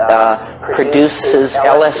 produces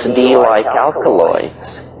LSD-like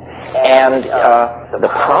alkaloids. And the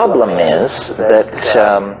problem is that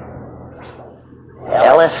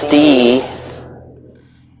LSD,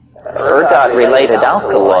 ergot-related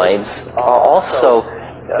alkaloids, are also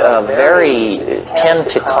tend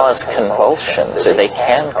to cause convulsions, or they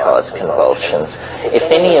can cause convulsions. If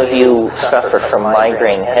any of you suffer from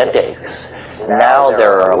migraine headaches, now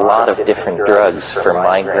there are a lot of different drugs for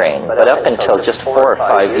migraine, but up until just 4 or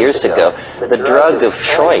 5 years ago, the drug of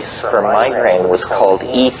choice for migraine was called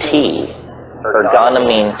ET,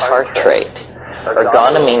 ergotamine tartrate.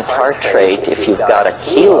 Ergotamine tartrate, if you've got a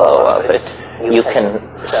kilo of it, you can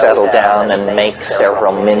settle down and make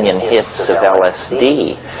several million hits of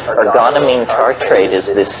LSD. Ergotamine tartrate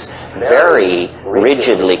is this very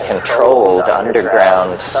rigidly controlled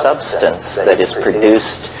underground substance that is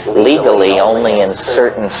produced legally only in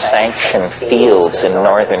certain sanctioned fields in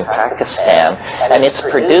northern Pakistan, and it's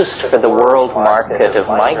produced for the world market of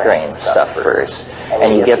migraine sufferers.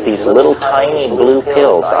 And you get these little tiny blue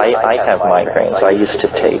pills. I have migraines. I used to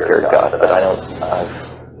take ergot, but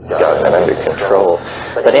I've gotten it under control.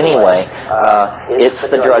 But anyway, it's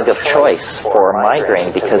the drug of choice for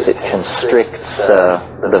migraine because it constricts the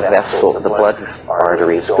blood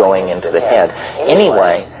arteries going into the head.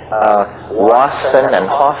 Anyway, Wasson and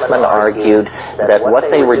Hoffman argued that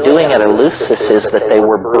what they were doing at Eleusis is that they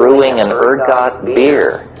were brewing an ergot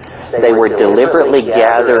beer. They were deliberately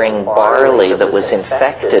gathering barley that was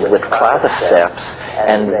infected with claviceps,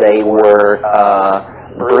 and they were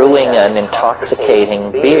brewing an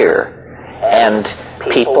intoxicating beer. And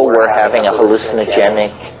people were having a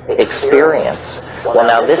hallucinogenic experience. Well,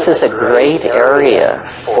 now this is a great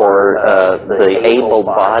area for the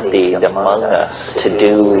able-bodied among us to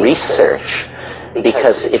do research,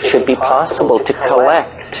 because it should be possible to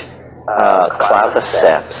collect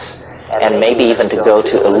claviceps, and maybe even to go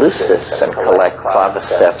to Eleusis and collect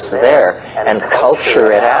claviceps there and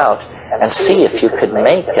culture it out and see if you could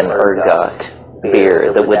make an ergot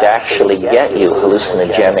beer that would actually get you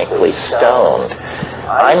hallucinogenically stoned.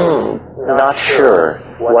 I'm not sure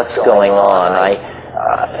what's going on.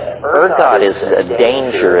 Ergot is a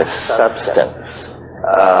dangerous substance.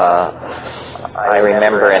 I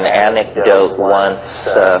remember an anecdote once.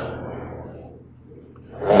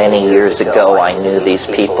 Many years ago, I knew these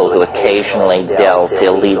people who occasionally dealt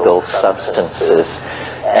illegal substances,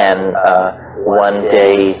 and one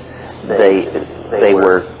day they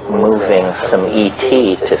were moving some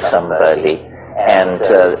ET to somebody, and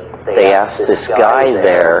they asked this guy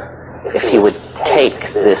there if he would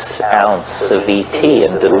take this ounce of ET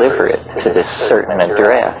and deliver it to this certain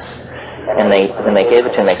address. And when they gave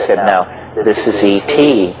it to him, they said, "Now, this is ET,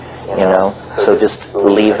 you know, so just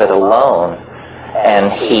leave it alone."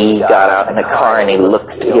 And he got out in the car and he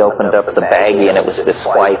opened up the baggie, and it was this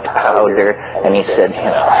white powder, and he said,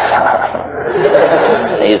 "You know,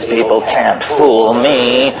 these people can't fool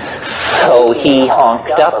me." So he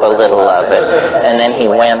honked up a little of it, and then he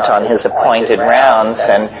went on his appointed rounds,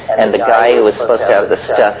 and the guy who was supposed to have the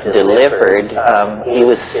stuff delivered, he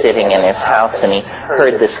was sitting in his house, and he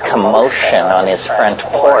heard this commotion on his front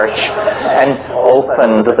porch, and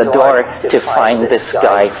opened the door to find this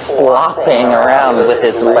guy flopping around with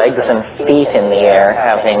his legs and feet in the air,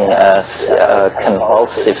 having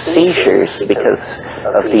convulsive seizures because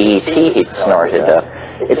of the ET he'd snorted up.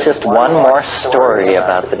 It's just one more story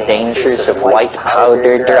about the dangers of white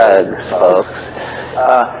powder drugs, folks.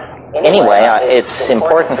 Anyway, it's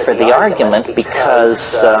important for the argument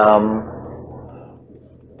because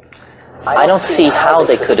I don't see how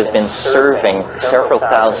they could have been serving several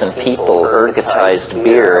thousand people ergotized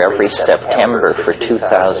beer every September for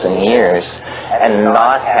 2,000 years and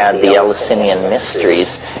not had the Eleusinian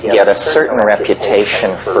mysteries, yet a certain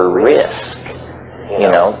reputation for risk. You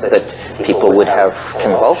know, that people would have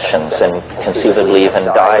convulsions and conceivably even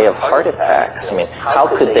die of heart attacks. I mean, how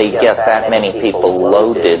could they get that many people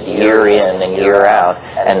loaded year in and year out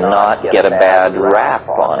and not get a bad rap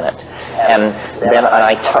on it? And then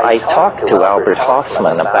I talked to Albert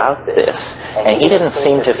Hoffman about this, and he didn't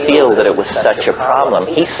seem to feel that it was such a problem.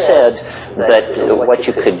 He said that what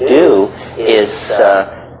you could do is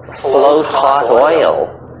float hot oil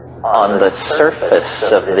on the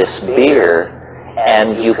surface of this beer,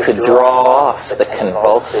 and you could draw off the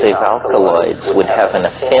convulsive alkaloids, would have an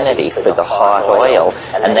affinity for the hot oil,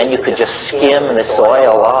 and then you could just skim this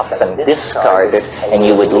oil off and discard it, and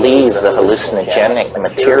you would leave the hallucinogenic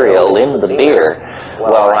material in the beer.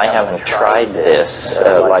 Well, I haven't tried this.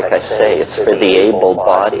 Like I say, it's for the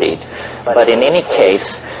able-bodied. But in any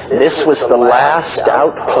case, this was the last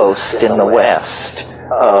outpost in the West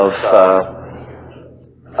of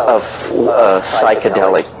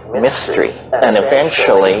psychedelic mystery. And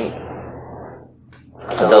eventually,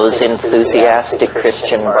 those enthusiastic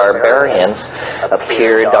Christian barbarians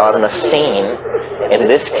appeared on the scene. In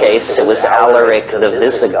this case, it was Alaric the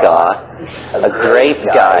Visigoth, a great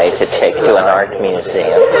guy to take to an art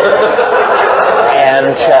museum.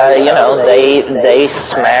 And, they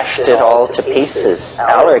smashed it all to pieces.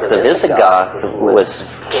 Alaric the Visigoth was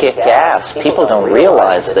kick-ass. People don't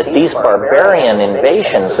realize that these barbarian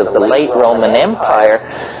invasions of the late Roman Empire,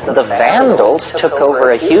 the Vandals took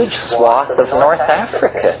over a huge swath of North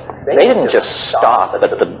Africa. They didn't just stop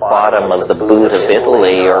at the bottom of the boot of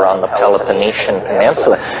Italy or on the Peloponnesian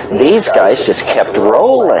Peninsula. These guys just kept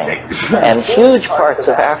rolling. And huge parts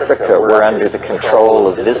of Africa were under the control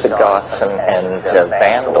of Visigoths and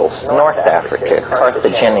Vandals. North Africa,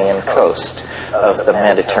 Carthaginian coast of the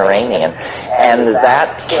Mediterranean. And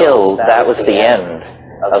that was the end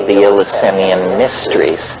of the Eleusinian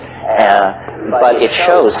mysteries. But it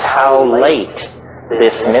shows how late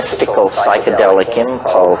this mystical psychedelic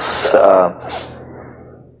impulse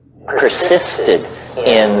persisted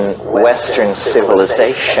in Western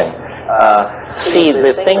civilization. See,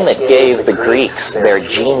 the thing that gave the Greeks their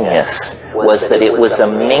genius was that it was a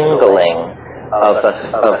mingling of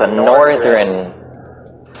a northern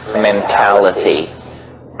mentality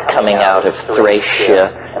coming out of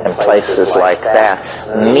Thracia and places like that,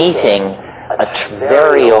 meeting a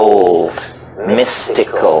very old,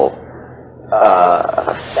 mystical,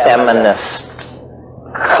 feminist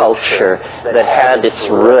culture that had its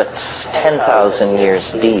roots 10,000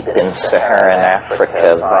 years deep in Saharan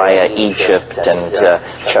Africa via Egypt and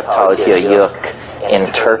Çatalhöyük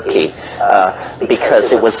in Turkey.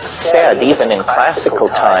 Because it was said, even in classical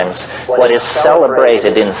times, what is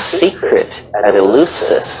celebrated in secret at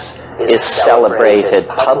Eleusis is celebrated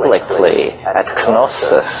publicly at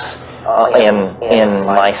Knossos in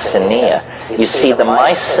Mycenae. You see, the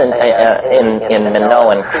in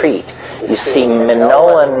Minoan Crete, you see,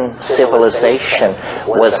 Minoan civilization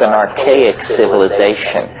was an archaic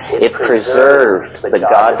civilization. It preserved the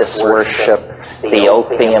goddess worship, the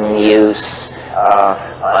opium use,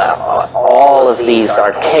 all of these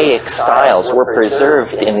archaic styles were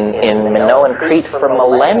preserved in Minoan Crete for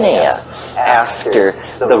millennia after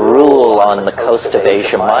the rule on the coast of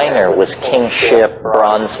Asia Minor was kingship,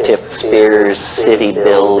 bronze-tipped spears, city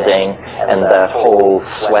building, and that whole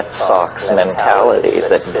sweat socks mentality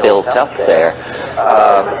that built up there.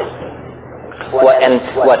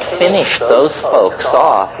 What finished those folks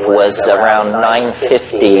off was around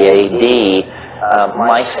 950 AD,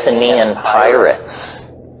 Mycenaean pirates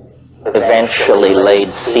eventually laid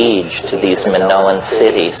siege to these Minoan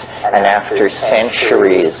cities, and after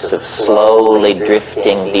centuries of slowly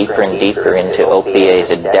drifting deeper and deeper into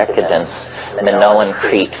opiated decadence, Minoan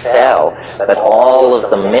Crete fell. But all of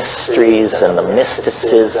the mysteries and the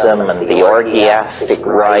mysticism and the orgiastic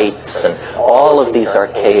rites and all of these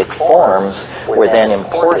archaic forms were then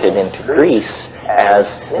imported into Greece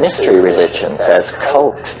as mystery religions, as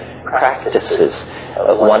cult practices.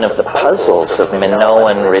 One of the puzzles of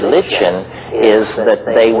Minoan religion is that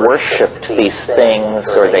they worshipped these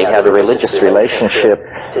things, or they had a religious relationship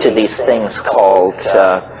to these things called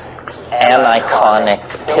aniconic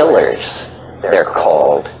pillars, they're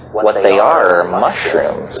called. What they are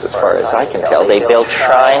mushrooms, as far as I can tell. They built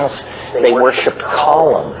shrines, they worshipped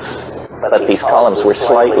columns, but these columns were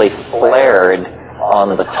slightly flared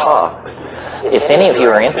on the top. If any of you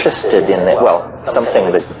are interested in it, well,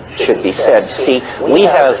 something that should be said, see, we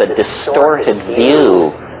have a distorted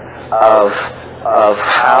view of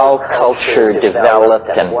how culture developed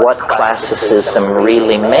and what classicism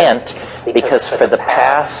really meant, because for the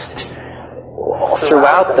past,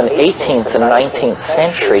 throughout the 18th and 19th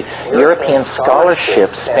century, European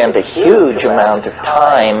scholarship spent a huge amount of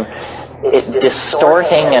time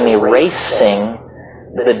distorting and erasing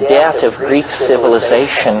the debt of Greek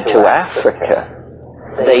civilization to Africa.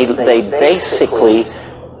 They basically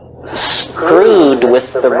screwed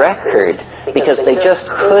with the record because they just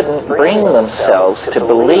couldn't bring themselves to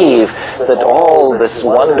believe that all this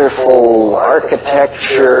wonderful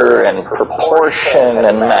architecture and proportion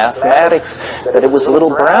and mathematics, that it was little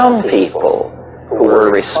brown people who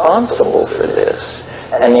were responsible for this.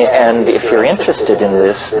 And if you're interested in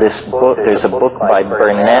this book, there's a book by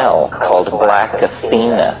Burnell called Black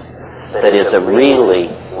Athena that is a really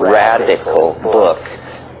radical book.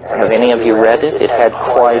 Have any of you read it? It had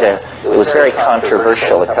it was very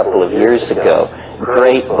controversial a couple of years ago.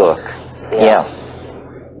 Great book. Yeah.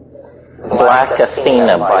 Black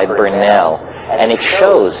Athena by Burnell, and it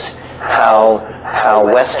shows how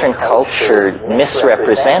Western culture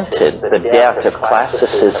misrepresented the debt of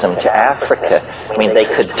classicism to Africa. I mean, they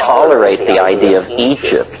could tolerate the idea of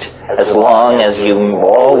Egypt as long as you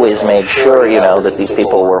always made sure, you know, that these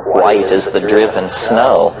people were white as the driven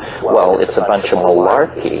snow. Well, it's a bunch of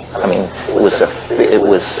malarkey. I mean, it was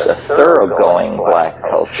a thoroughgoing black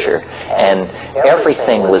culture, and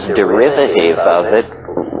everything was derivative of it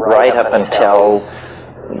right up until,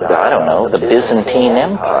 I don't know, the Byzantine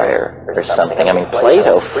Empire or something. I mean,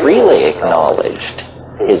 Plato freely acknowledged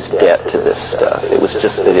his debt to this stuff. It was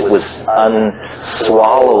just that it was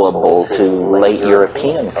unswallowable to late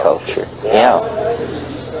European culture. Yeah.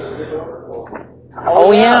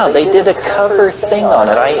 Oh yeah, they did a cover thing on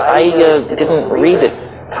it. I didn't read it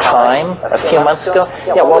Time a few months ago.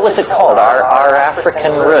 Yeah, what was it called? Our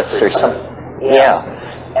African Roots or something. Yeah.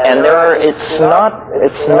 And it's no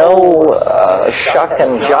shuck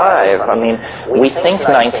and jive. I mean, we think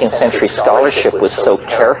 19th century scholarship was so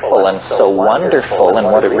careful and so wonderful, and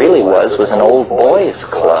what it really was an old boys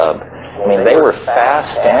club. I mean, they were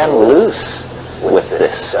fast and loose with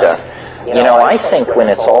this stuff. You know, I think when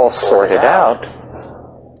it's all sorted out,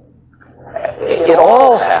 it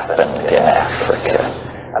all happened in Africa.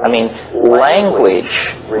 I mean, language,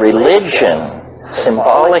 religion,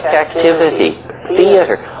 symbolic activity,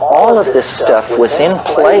 theater, all of this stuff was in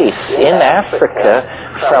place in Africa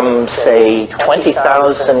from, say,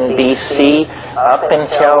 20,000 BC up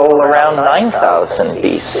until around 9,000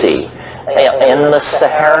 BC in the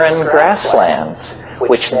Saharan grasslands,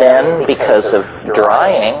 which then, because of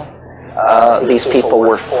drying, these people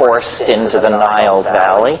were forced into the Nile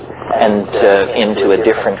Valley and into a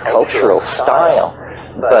different cultural style.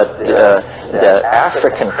 But the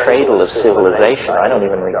African cradle of civilization, I don't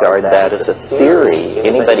even regard that as a theory.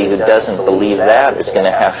 Anybody who doesn't believe that is going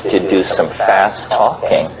to have to do some fast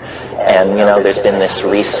talking. And, you know, there's been this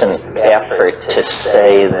recent effort to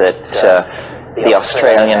say that the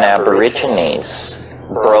Australian Aborigines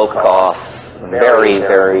broke off very,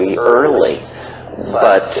 very early.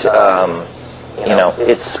 But, you know,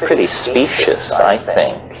 it's pretty specious, I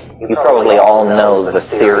think. You probably all know the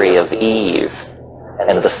theory of Eve,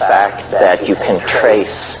 and the fact that you can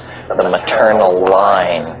trace the maternal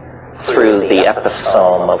line through the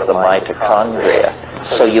episome of the mitochondria.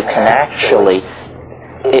 So you can actually,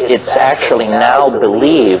 it's actually now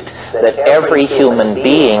believed that every human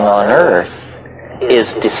being on Earth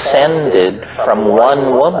is descended from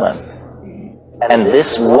one woman. And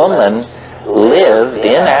this woman lived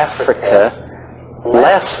in Africa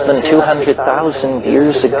less than 200,000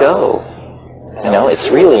 years ago. You know, it's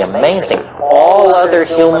really amazing. All other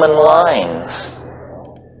human lines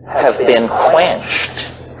have been quenched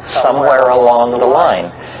somewhere along the line.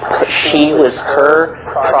 Her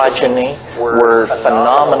progeny were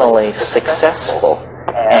phenomenally successful.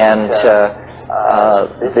 And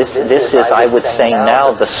this is, I would say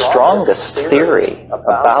now, the strongest theory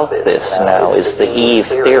about this now is the Eve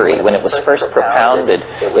theory. When it was first propounded,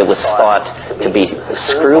 it was thought to be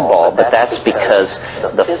screwball, but that's because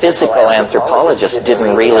the physical anthropologists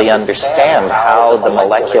didn't really understand how the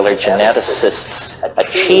molecular geneticists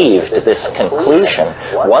achieved this conclusion.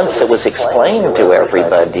 Once it was explained to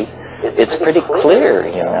everybody, it's pretty clear,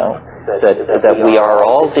 you know, that we are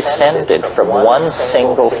all descended from one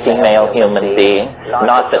single female human being.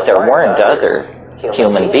 Not that there weren't other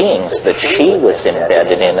human beings that she was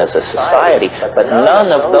embedded in as a society, but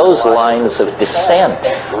none of those lines of descent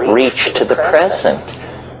reach to the present.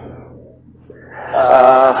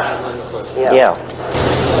 Yeah.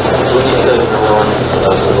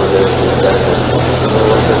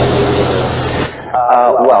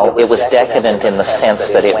 Well, it was decadent in the sense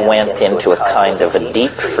that it went into a kind of a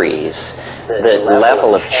deep freeze. The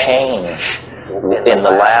level of change in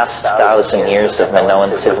the last 1,000 years of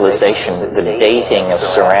Minoan civilization, the dating of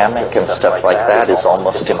ceramic and stuff like that is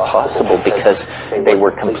almost impossible because they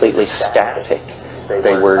were completely static.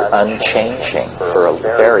 They were unchanging for a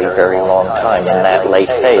very, very long time in that late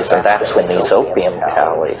phase, and that's when these opium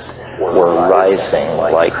tallies were rising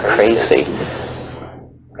like crazy.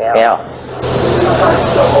 Yeah.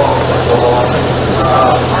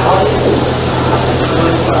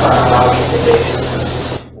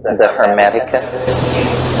 The Hermetica.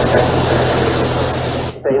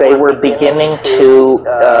 They were beginning to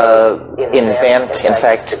invent, in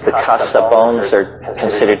fact, the Casaubons are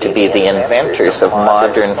considered to be the inventors of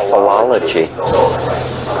modern philology.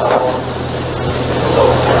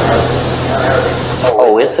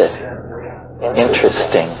 Oh, is it?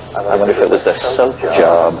 Interesting. I wonder if it was a soap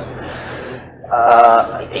job.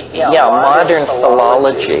 Yeah, modern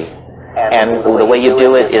philology And the way you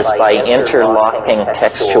do it is by interlocking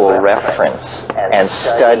textual reference and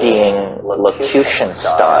studying locution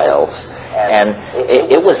styles. And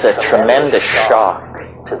it was a tremendous shock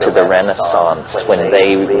to the Renaissance when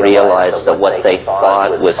they realized that what they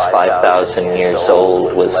thought was 5,000 years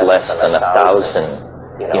old was less than 1,000,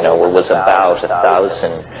 or was about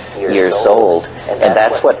 1,000 years old. And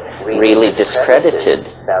that's what really discredited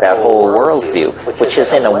that whole worldview, which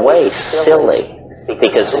is in a way silly.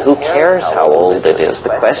 Because who cares how old it is?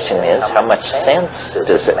 The question is, how much sense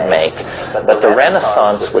does it make? But the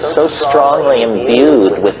Renaissance was so strongly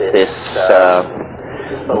imbued with this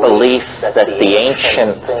belief that the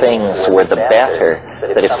ancient things were the better,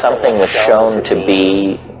 that if something was shown to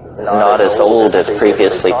be not as old as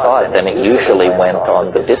previously thought, then it usually went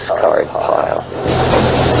on the discard pile.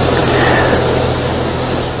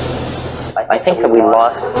 I think that we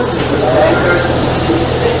lost...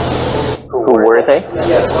 Who were they?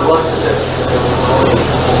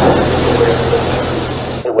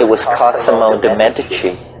 It was Cosimo de' Medici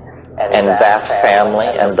and that family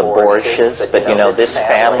and the Borgias. But this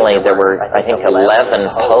family, there were, I think, 11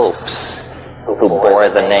 popes who bore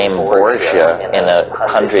the name Borgia in a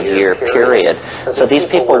 100-year period. So these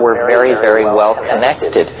people were very, very well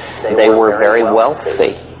connected. They were very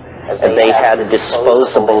wealthy. They had a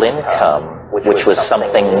disposable income, which was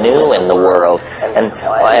something new in the world,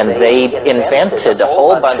 and they invented a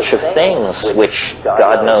whole bunch of things which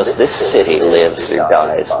God knows this city lives or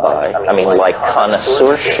dies by. I mean, like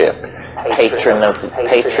connoisseurship,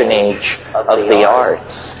 patronage of the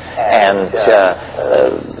arts, and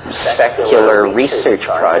secular research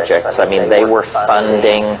projects. I mean, they were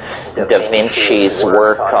funding Da Vinci's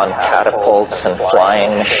work on catapults and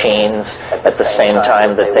flying machines at the same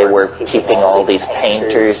time that they were keeping all these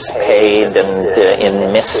painters paid and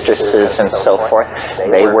in mistresses and so forth.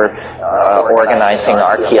 They were organizing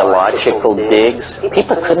archaeological digs.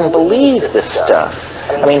 People couldn't believe this stuff.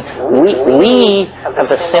 I mean, we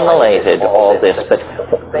have assimilated all this, but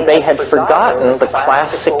they had forgotten the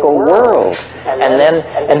classical world.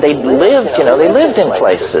 And they lived, they lived in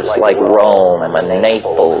places like Rome and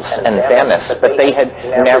Naples and Venice, but they had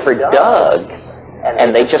never dug.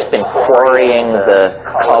 And they'd just been quarrying the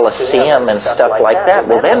Colosseum and stuff like that.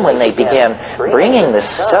 Well, then when they began bringing this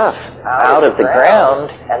stuff out of the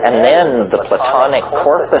ground, and then the Platonic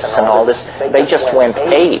corpus and all this, they just went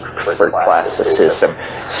ape for classicism.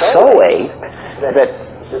 So ape that,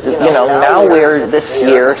 now we're this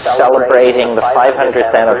year celebrating the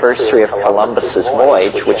 500th anniversary of Columbus's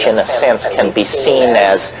voyage, which in a sense can be seen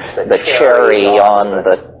as the cherry on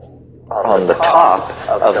the top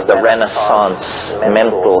of the Renaissance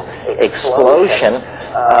mental explosion.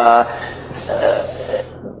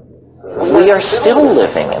 We are still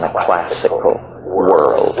living in a classical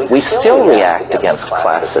world. We still react against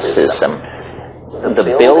classicism.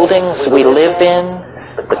 The buildings we live in,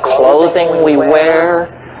 the clothing we wear,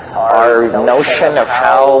 our notion of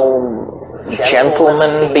how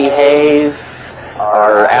gentlemen behave,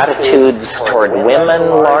 our attitudes toward women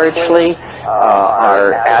largely,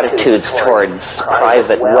 our attitudes towards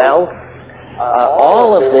private wealth,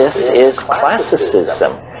 all of this is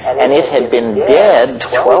classicism. And it had been dead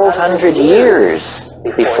 1,200 years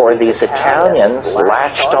before these Italians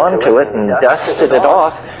latched onto it and dusted it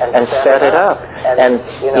off and set it up. And,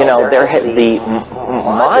 there had the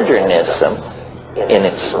modernism, in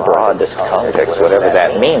its broadest context, whatever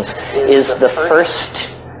that means, is the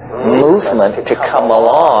first movement to come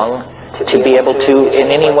along to be able to in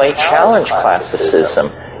any way challenge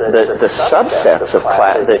classicism. The subsets of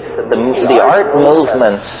the art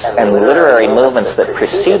movements and literary movements that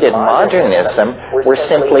preceded modernism were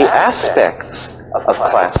simply aspects of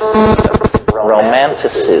classicism.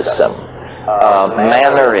 Romanticism,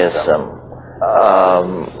 mannerism,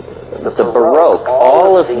 the Baroque,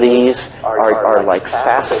 all of these are like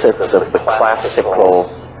facets of the classical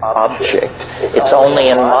object. It's only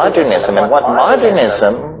in modernism, and what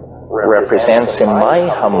modernism represents, in my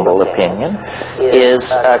humble opinion, is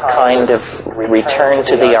a kind of return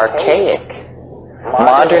to the archaic.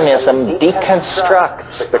 Modernism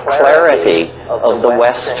deconstructs the clarity of the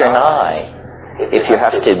Western eye. If you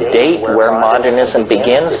have to date where modernism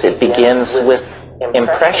begins, it begins with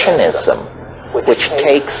Impressionism, which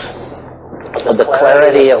takes the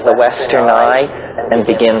clarity of the Western eye and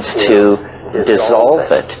begins to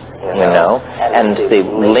dissolve it, and the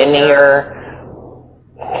linear,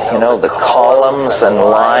 the columns and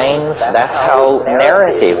lines, that's how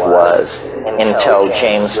narrative was until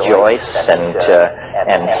James Joyce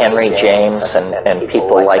and Henry James and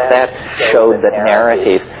people like that showed that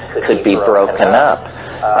narrative could be broken up.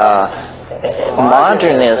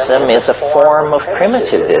 modernism is a form of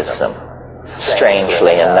primitivism,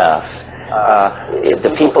 strangely enough.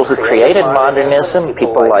 The people who created modernism,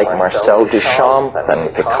 people like Marcel Duchamp and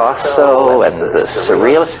Picasso and the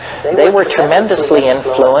Surrealists, they were tremendously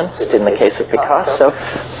influenced, in the case of Picasso,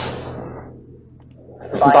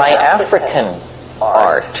 by African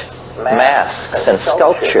art, masks and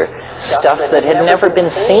sculpture, stuff that had never been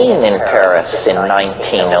seen in Paris in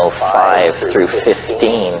 1905 through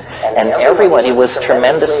 15, and everybody was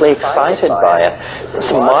tremendously excited by it.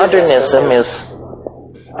 So modernism is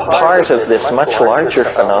part of this much larger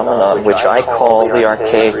phenomenon which I call the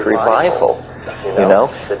archaic revival. You know,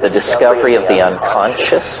 the discovery of the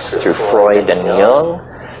unconscious through Freud and Jung,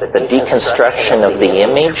 the deconstruction of the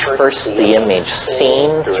image, first the image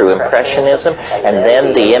seen through Impressionism, and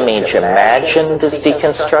then the image imagined is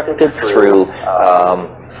deconstructed through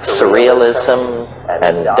Surrealism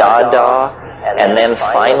and Dada, and then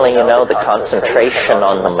finally, you know, the concentration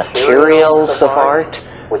on the materials of art,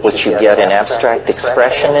 which you get in abstract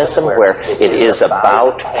expressionism, where it is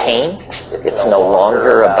about paint. It's no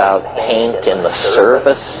longer about paint in the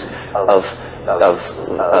service of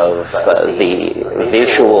the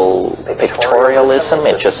visual pictorialism.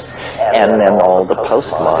 It just, and then all the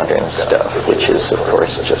postmodern stuff, which is of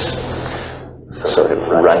course just sort of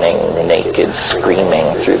running naked, screaming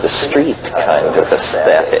through the street kind of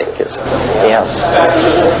aesthetic. Yeah.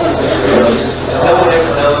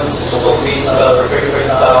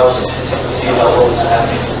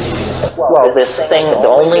 Well, this thing,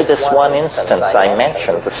 only this one instance I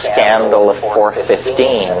mentioned, the scandal of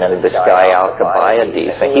 415 and this guy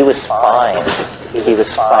Alcibiades, he was fined. He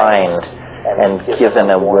was fined and given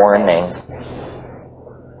a warning.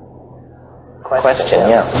 Question,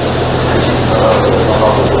 yeah.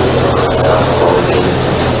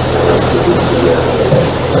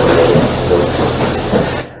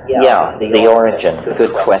 Yeah, the origin.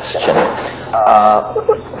 Good question.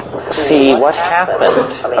 See, what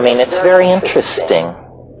happened? I mean, it's very interesting.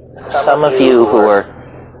 Some of you who are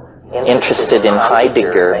interested in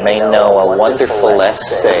Heidegger may know a wonderful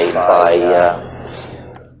essay by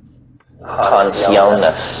Hans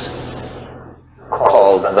Jonas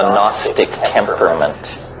called The Gnostic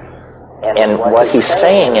Temperament. And what he's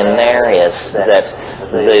saying in there is that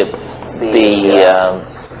the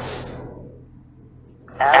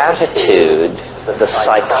attitude, the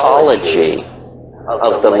psychology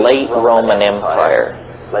of the late Roman Empire,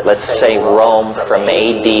 let's say Rome from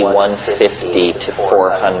AD 150 to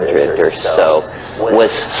 400 or so,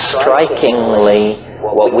 was strikingly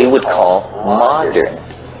what we would call modern.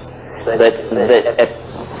 That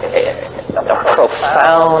a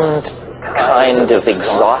profound kind of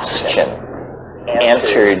exhaustion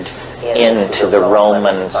entered into the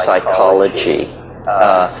Roman psychology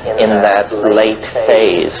in that late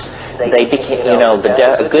phase. They became, you know,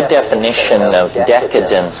 a good definition of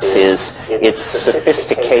decadence is it's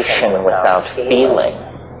sophistication without feeling,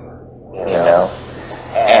 you know,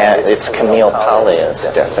 and it's Camille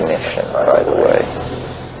Pallia's definition, by the way.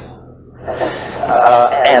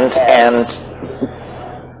 And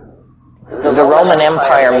the Roman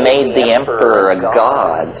Empire made the emperor a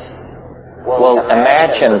god. Well,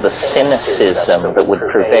 imagine the cynicism that would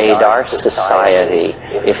pervade our society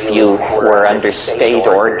if you were under state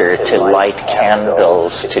order to light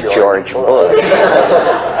candles to George Bush.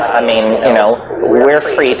 I mean, you know, we're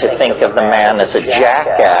free to think of the man as a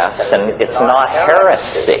jackass, and it's not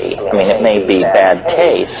heresy. I mean, it may be bad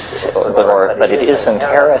taste, but it isn't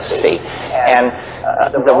heresy. And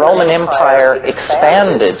the Roman Empire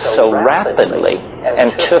expanded so rapidly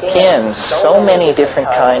and took in so many different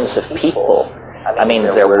kinds of people. I mean,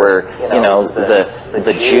 there were, you know,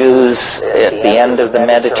 the Jews at the end of the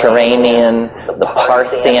Mediterranean. The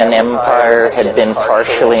Parthian Empire had been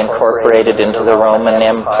partially incorporated into the Roman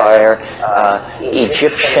Empire.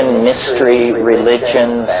 Egyptian mystery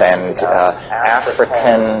religions and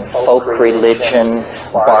African folk religion,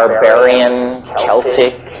 barbarian,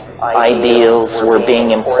 Celtic ideals were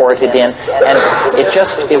being imported in, and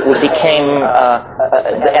it became,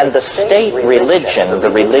 and the state religion, the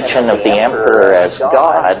religion of the emperor as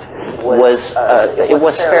God, was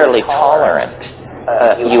fairly tolerant.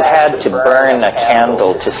 You had to burn a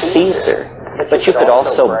candle to Caesar, but you could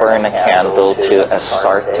also burn a candle to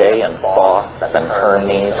Astarte and Thoth and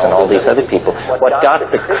Hermes and all these other people. What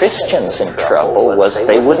got the Christians in trouble was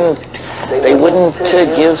they wouldn't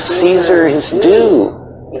give Caesar his due.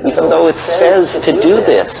 Even though it says to do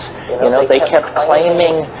this, you know, they kept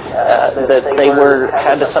claiming that they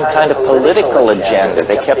had some kind of political agenda.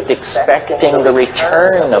 They kept expecting the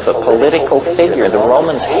return of a political figure. The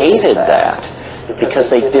Romans hated that because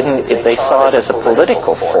they saw it as a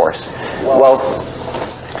political force. Well,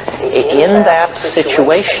 in that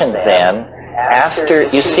situation then, after,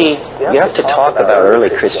 you see, you have to talk about early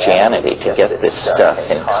Christianity to get this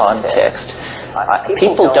stuff in context.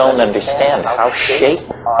 People don't understand how shaped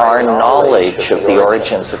our knowledge of the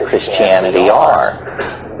origins of Christianity are,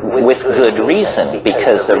 with good reason,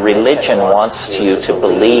 because a religion wants you to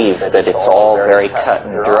believe that it's all very cut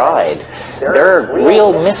and dried. There are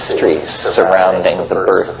real mysteries surrounding the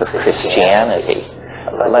birth of Christianity.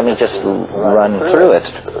 Let me just run through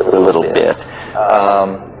it a little bit.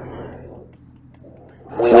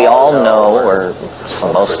 We all know, or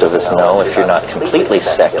most of us know, if you're not completely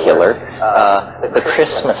secular, the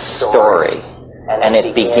Christmas story. And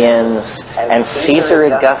it begins, and Caesar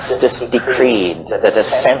Augustus decreed that a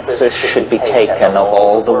census should be taken of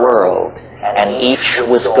all the world, and each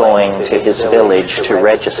was going to his village to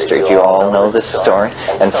register. You all know this story?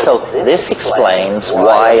 And so this explains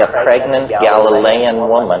why a pregnant Galilean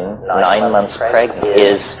woman, 9 months pregnant,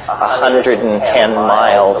 is 110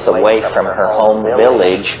 miles away from her home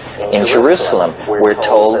village in Jerusalem. We're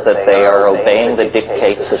told that they are obeying the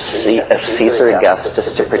dictates of Caesar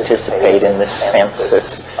Augustus to participate in this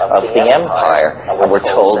census of the empire. And we're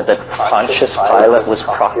told that Pontius Pilate was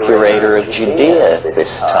procurator of Judea at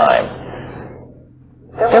this time.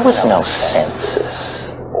 There was no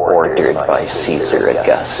census ordered by Caesar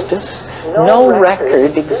Augustus. No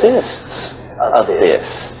record exists of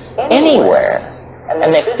this anywhere.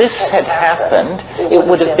 And if this had happened, it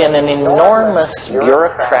would have been an enormous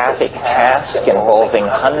bureaucratic task involving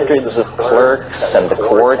hundreds of clerks and the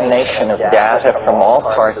coordination of data from all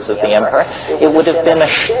parts of the empire. It would have been a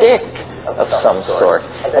shtick of some sort.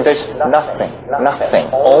 And there's nothing,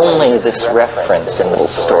 only this reference in the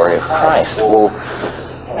story of Christ. Well,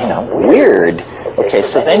 weird. Okay,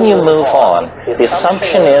 so then you move on. The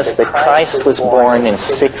assumption is that Christ was born in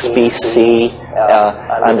 6 BC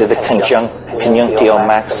under the conjunctio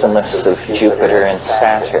maximus of Jupiter and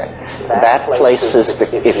Saturn. That places,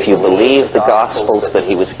 if you believe the Gospels, that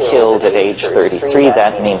he was killed at age 33.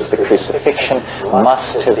 That means the crucifixion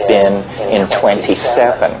must have been in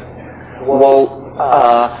 27. Well,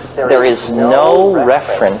 there is no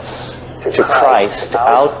reference to Christ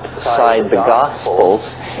outside the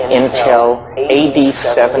Gospels until AD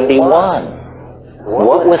 71.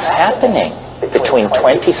 What was happening between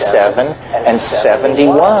 27 and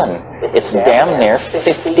 71? It's damn near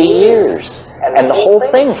 50 years. And the whole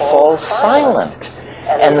thing falls silent.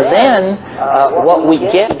 And then what we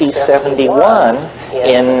get AD 71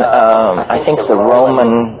 in, I think the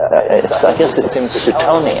Roman, I guess it's in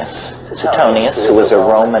Suetonius. Suetonius, who was a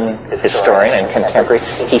Roman historian and contemporary,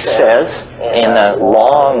 he says in a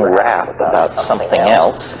long rap about something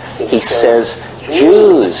else, he says,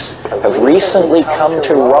 Jews have recently come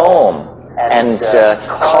to Rome and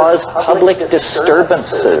caused public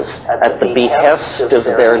disturbances at the behest of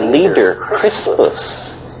their leader,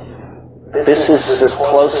 Crispus. This is as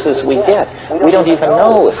close as we get. We don't even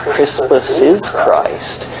know if Crispus is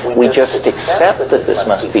Christ. We just accept that this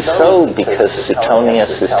must be so because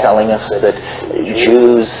Suetonius is telling us that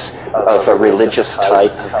Jews of a religious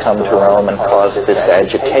type have come to Rome and caused this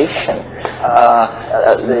agitation.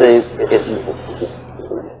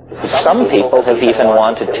 Some people have even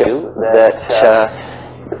wanted to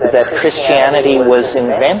that Christianity was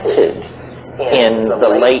invented in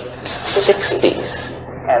the late 60s.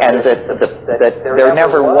 And that there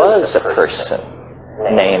never was a person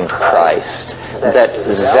named Christ, that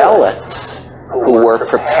zealots who were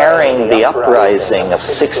preparing the uprising of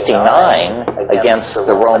 69 against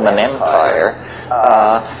the Roman Empire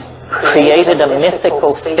created a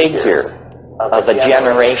mythical figure of a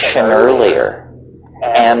generation earlier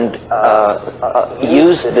and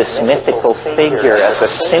used this mythical figure as a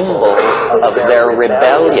symbol of their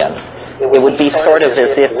rebellion. It would be sort of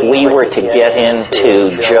as if we were to get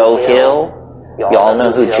into Joe Hill. You all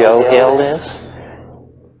know who Joe Hill is?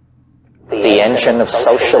 The engine of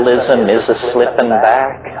socialism is a-slippin'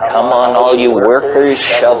 back. Come on, all you workers,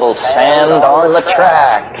 shovel sand on the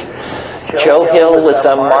track. Joe Hill was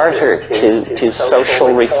a martyr to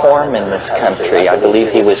social reform in this country. I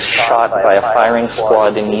believe he was shot by a firing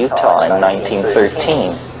squad in Utah in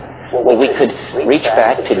 1913. Well, we could reach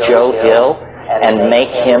back to Joe Hill and make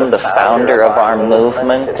him the founder of our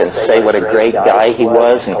movement and say what a great guy he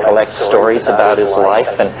was and collect stories about his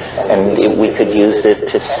life, and we could use it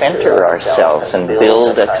to center ourselves and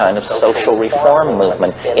build a kind of social reform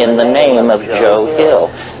movement in the name of Joe Hill.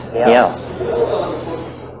 Yeah.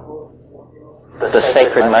 The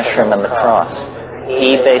sacred mushroom and the cross.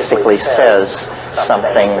 he basically says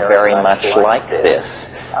something very much like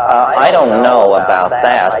this. I don't know about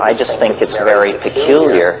that. I just think it's very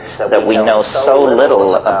peculiar that we know so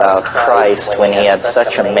little about Christ when he had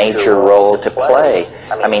such a major role to play.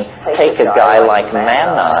 I mean, take a guy like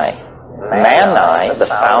Mani. Mani, the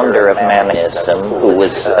founder of Manism, who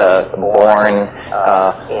was born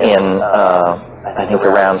in, I think,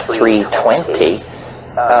 around 320,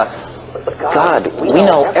 God, we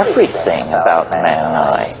know everything about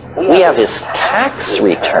Mani. We have his tax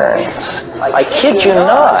returns. I kid you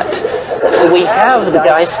not. We have the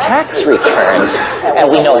guy's tax returns,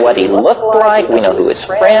 and we know what he looked like, we know who his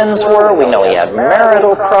friends were, we know he had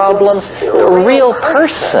marital problems. A real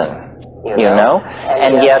person, you know?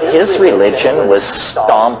 And yet his religion was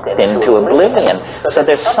stomped into oblivion. So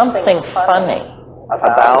there's something funny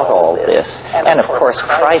about all this. And of course,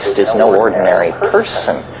 Christ is no ordinary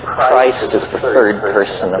person. Christ is the third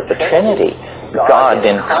person of the Trinity, God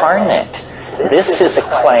incarnate. This is a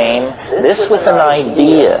claim, this was an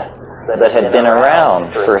idea that had been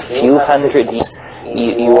around for a few hundred years.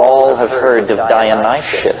 You all have heard of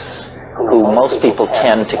Dionysius, who most people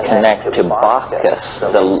tend to connect to Bacchus,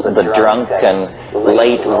 the drunken,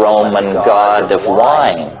 late Roman god of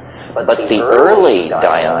wine. But the early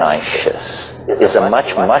Dionysius is a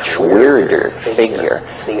much, much weirder figure.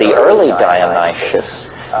 The early Dionysius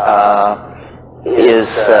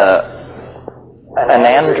is an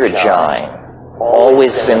androgyne,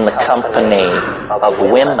 always in the company of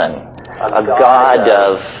women, a god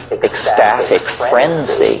of ecstatic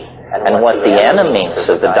frenzy. And what the enemies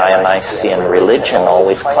of the Dionysian religion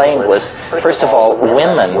always claimed was, first of all,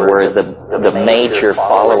 women were the major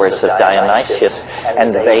followers of Dionysius,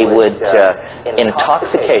 and they would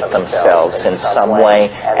intoxicate themselves in some way,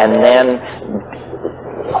 and then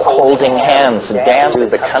holding hands, dance through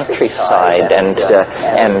the countryside and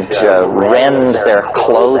rend their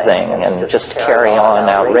clothing and just carry on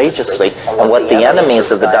outrageously. And what the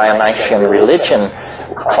enemies of the Dionysian religion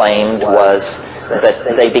claimed was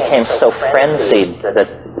that they became so frenzied that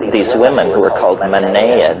these women, who were called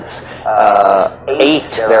Menaids,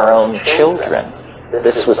 ate their own children.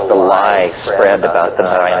 This was the lie spread about the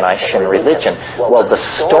Dionysian religion. Well, the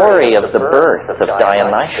story of the birth of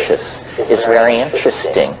Dionysius is very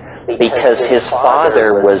interesting because his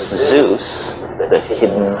father was Zeus, the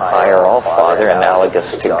hidden higher all-father,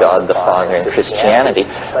 analogous to God the Father in Christianity,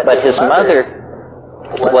 but his mother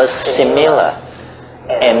was Semilla.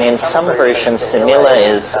 And in some versions, Semilla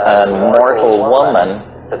is a mortal woman,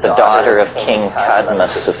 the daughter of King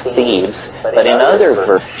Cadmus of Thebes, but in other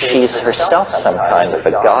versions, she's herself some kind of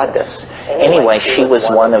a goddess. Anyway, she was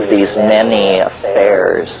one of these many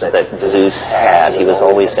affairs that Zeus had. He was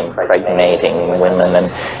always impregnating women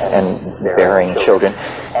and bearing children.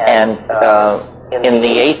 And in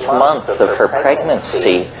the 8th month of her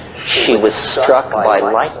pregnancy, she was struck by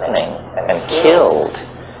lightning and killed.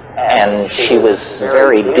 And she was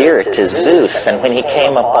very dear to Zeus, and when he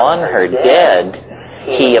came upon her dead,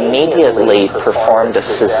 he immediately performed a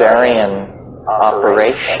cesarean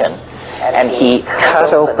operation, and he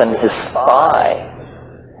cut open his thigh,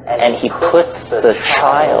 and he put the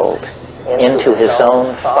child into his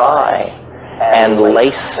own thigh and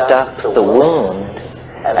laced up the wound,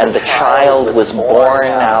 and the child was born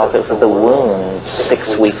out of the wound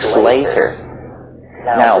 6 weeks later.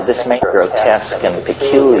 Now, this may be grotesque and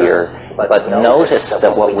peculiar, but notice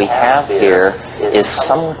that what we have here is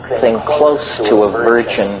something close to a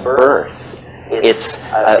virgin birth. It's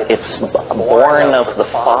born of the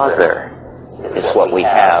Father, is what we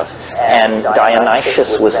have. And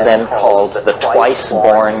Dionysius was then called the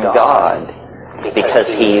twice-born God,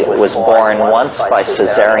 because he was born once by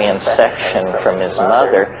caesarean section from his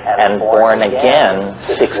mother and born again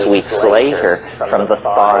 6 weeks later from the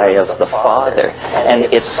thigh of the Father. And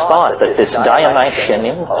it's thought that this Dionysian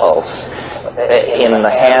impulse in the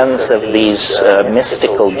hands of these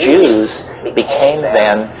mystical Jews became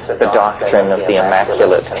then the doctrine of the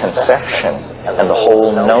Immaculate Conception and the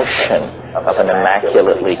whole notion of an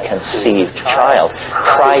immaculately conceived child.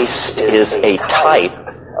 Christ is a type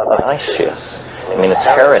of Dionysius. I mean, it's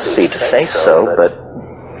heresy to say so, but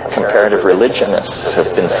comparative religionists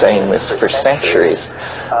have been saying this for centuries.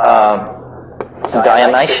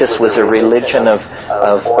 Dionysius was a religion of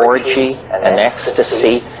orgy and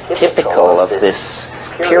ecstasy, typical of this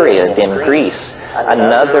period in Greece.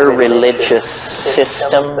 Another religious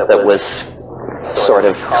system that was sort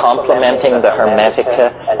of complementing the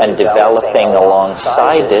Hermetica and developing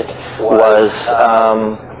alongside it was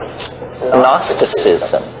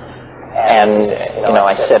Gnosticism. And,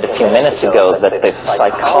 I said a few minutes ago that the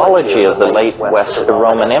psychology of the late West, the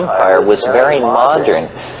Roman Empire, was very modern.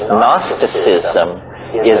 Gnosticism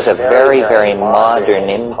is a very, very modern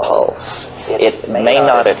impulse. It may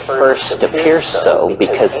not at first appear so,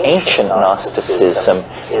 because ancient Gnosticism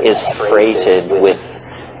is freighted with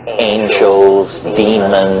angels,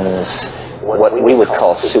 demons, what we would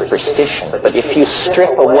call superstition. But if you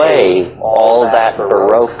strip away all that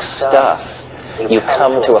Baroque stuff, you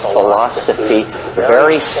come to a philosophy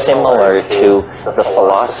very similar to the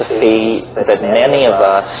philosophy that many of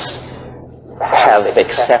us have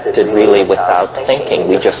accepted really without thinking.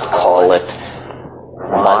 We just call it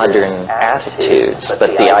modern attitudes.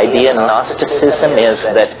 But the idea in Gnosticism is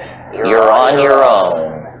that you're on your own.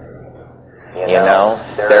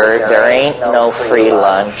 There ain't no free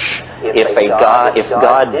lunch. If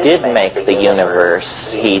God did make the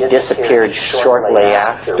universe, he disappeared shortly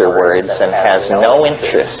afterwards and has no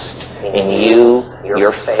interest in you,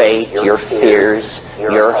 your fate, your fears,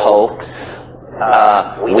 your hope.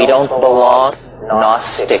 We don't belong.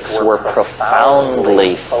 Gnostics were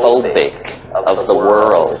profoundly phobic of the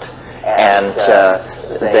world, and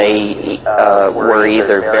they were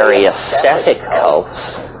either very ascetic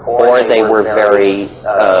cults, or they were very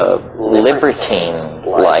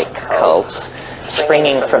libertine-like cults,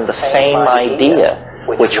 springing from the same idea,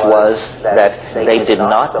 which was that they did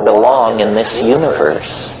not belong in this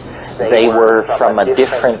universe. They were from a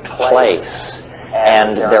different place,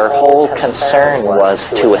 and their whole concern was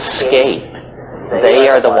to escape. They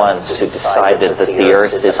are the ones who decided that the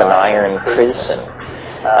earth is an iron prison.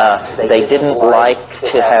 They didn't like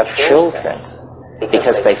to have children,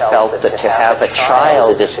 because they felt that to have a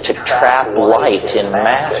child is to trap light in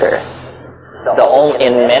matter.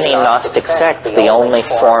 In many Gnostic sects, the only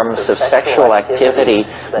forms of sexual activity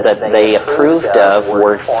that they approved of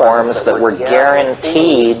were forms that were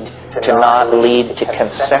guaranteed to not lead to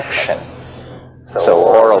conception. So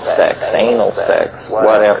oral sex, anal sex,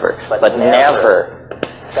 whatever, but never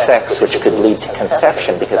sex which could lead to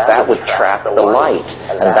conception, because that would trap the light,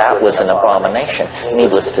 and that was an abomination.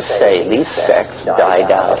 Needless to say, these sects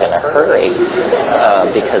died out in a hurry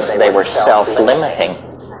because they were self-limiting.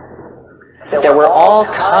 There were all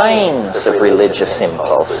kinds of religious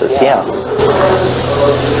impulses, yeah.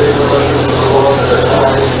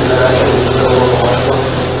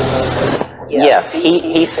 Yes,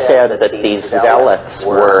 he said that these zealots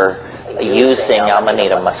were using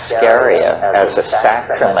Amanita muscaria as a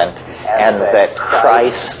sacrament, and that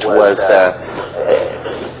Christ was a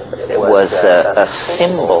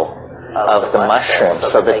symbol of the mushroom,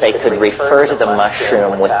 so that they could refer to the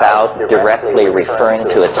mushroom without directly referring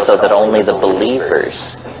to it, so that only the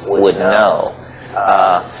believers would know.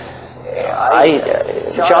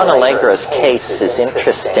 John Allegro's case is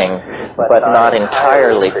interesting, but not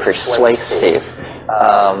entirely persuasive.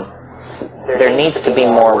 There needs to be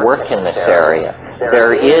more work in this area.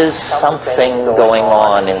 There is something going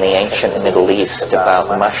on in the ancient Middle East about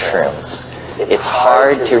mushrooms. It's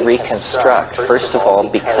hard to reconstruct, first of all,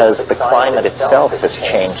 because the climate itself has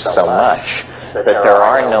changed so much that there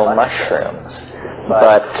are no mushrooms.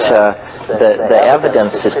 But the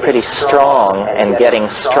evidence is pretty strong and getting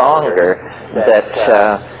stronger that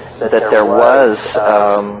there was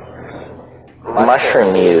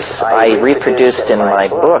mushroom use. I reproduced in my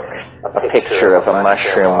book a picture of a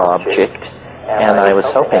mushroom object, and I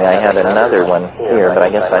was hoping I had another one here, but I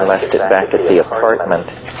guess I left it back at the apartment.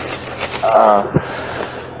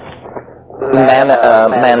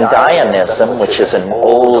 Mandaeanism, which is an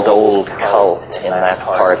old cult in that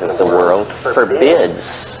part of the world,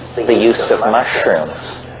 forbids the use of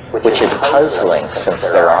mushrooms, which is puzzling since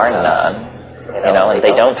there are none, and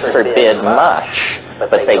they don't forbid much,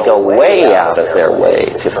 but they go way out of their way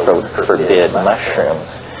to forbid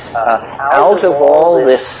mushrooms. Out of all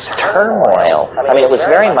this turmoil, it was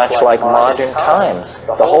very much like modern times.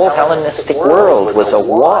 The whole Hellenistic world was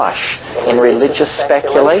awash in religious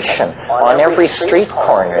speculation. On every street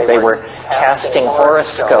corner, they were casting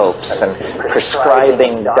horoscopes and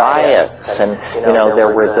prescribing diets, and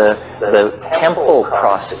there were the temple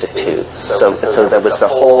prostitutes. So there was the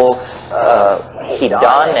whole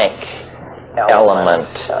hedonic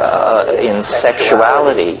element in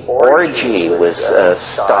sexuality. Orgy was a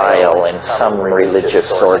style in some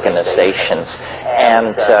religious organizations.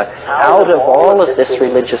 And out of all of this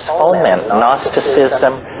religious foment,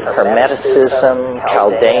 Gnosticism, Hermeticism,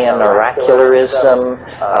 Chaldean oracularism,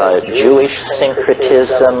 Jewish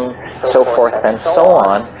syncretism, so forth and so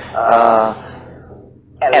on,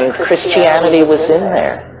 and Christianity was in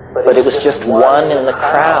there. but it was just one in the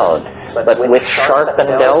crowd. But with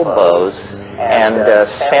sharpened elbows and a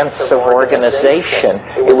sense of organization,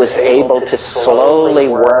 it was able to slowly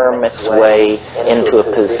worm its way into a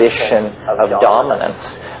position of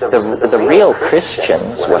dominance. The real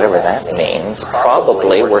Christians, whatever that means,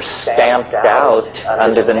 probably were stamped out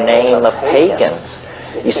under the name of pagans.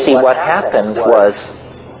 You see, what happened was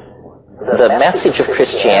the message of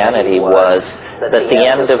Christianity was that the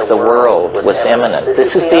end of the world was imminent.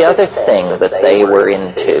 This is the other thing that they were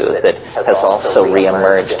into that has also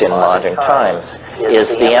reemerged in modern times,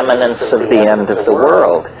 is the imminence of the end of the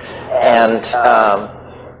world. And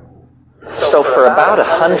so for about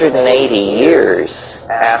 180 years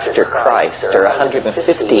after Christ, or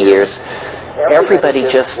 150 years, everybody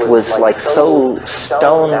just was like so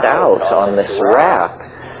stoned out on this rap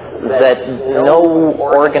that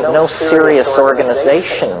no serious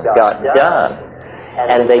organization got done.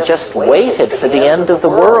 And they just waited for the end of the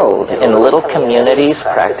world in little communities,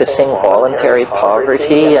 practicing voluntary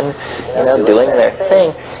poverty and, doing their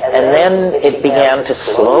thing. And then it began to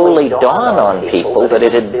slowly dawn on people that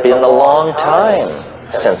it had been a long time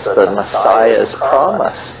since the Messiah's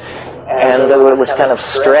promise. And it was kind of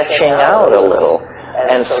stretching out a little.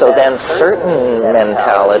 And so then certain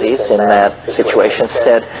mentalities in that situation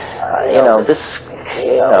said, this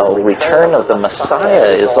return of the Messiah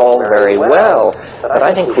is all very well, but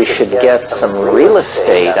I think we should get some real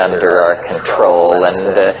estate under our control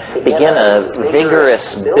and begin a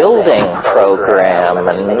vigorous building program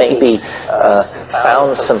and maybe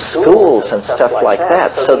found some schools and stuff like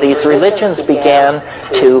that. So these religions began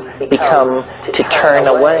to turn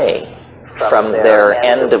away from their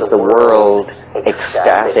end of the world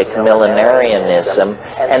ecstatic millenarianism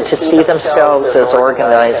and to see themselves as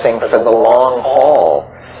organizing for the long haul.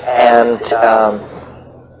 And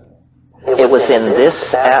it was in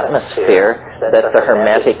this atmosphere that the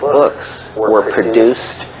Hermetic books were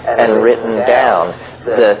produced and written down.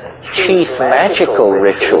 The chief magical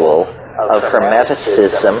ritual of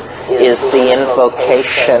Hermeticism is the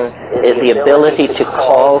invocation, the ability to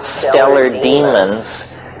call stellar demons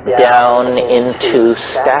down into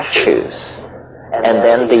statues. And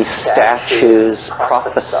then these statues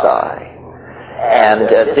prophesy. And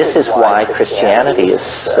this is why Christianity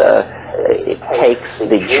it takes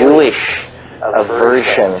the Jewish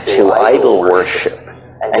aversion to idol worship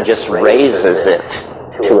and just raises it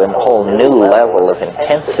to a whole new level of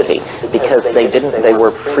intensity, because they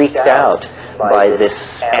were freaked out by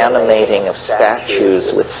this animating of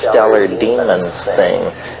statues with stellar demons thing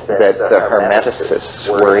that the Hermeticists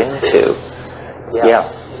were into. Yeah.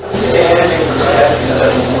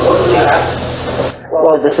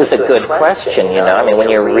 Well, this is a good question, I mean, when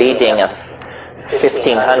you're reading a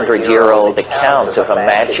 1,500-year-old account of a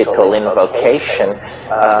magical invocation,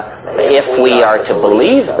 if we are to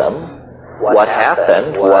believe them, what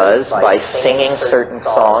happened was, by singing certain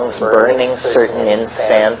songs, burning certain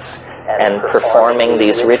incense, and performing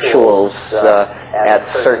these rituals at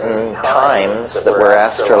certain times that were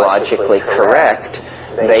astrologically correct,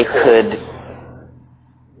 they could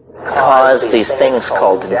cause these things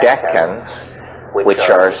called decans, which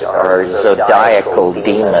are zodiacal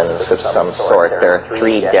demons of some sort. There are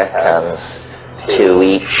 3 decans to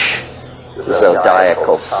each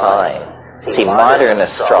zodiacal sign. See, modern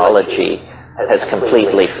astrology has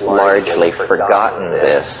largely forgotten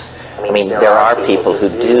this. I mean, there are people who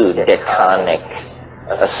do decanic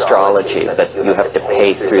astrology, but you have to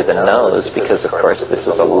pay through the nose because, of course, this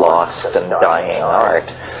is a lost and dying art.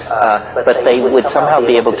 But they would somehow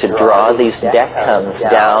be able to draw these decans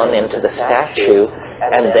down into the statue,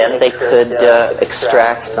 and then they could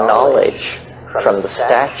extract knowledge from the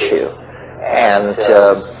statue. And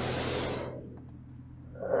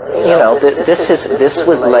this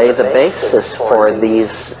would lay the basis for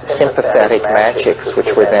these sympathetic magics,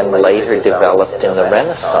 which were then later developed in the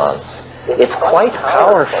Renaissance. It's quite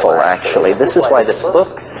powerful, actually. This is why this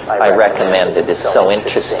book I recommended is so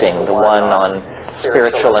interesting, the one on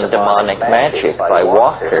Spiritual and Demonic Magic by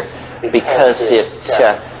Walker, because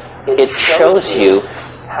it shows you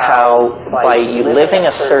how, by you living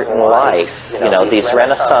a certain life, these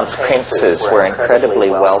Renaissance princes were incredibly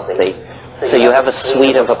wealthy. So you have a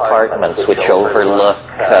suite of apartments which overlook,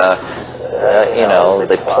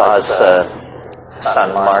 the Plaza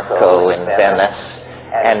San Marco in Venice,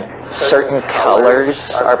 and certain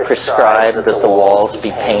colors are prescribed that the walls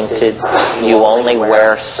be painted. You only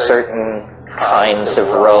wear certain kinds of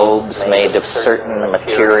robes made of certain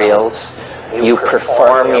materials. You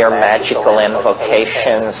perform your magical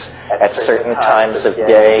invocations at certain times of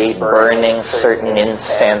day, burning certain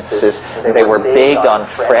incenses. They were big on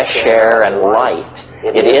fresh air and light.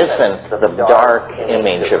 It isn't the dark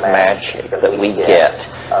image of magic that we get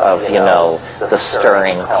of, you know, the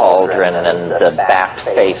stirring cauldron and the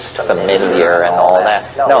bat-faced familiar and all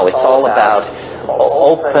that. No, it's all about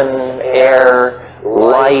open air,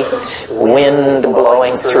 light, wind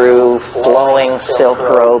blowing through, flowing silk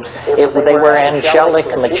robes. They were angelic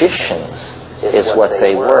magicians, is what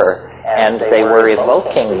they were. And they were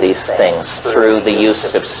evoking these things through the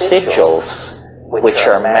use of sigils, which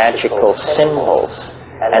are magical symbols.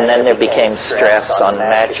 And then there became stress on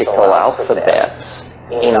magical alphabets.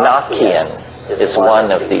 Enochian is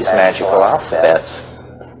one of these magical alphabets,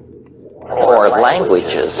 or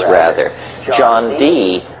languages, rather. John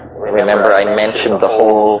Dee, remember I mentioned the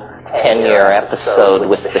whole 10-year episode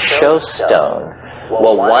with the showstone.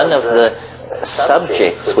 Well, one of the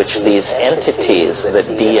subjects which these entities that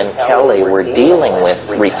Dee and Kelly were dealing with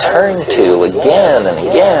returned to again and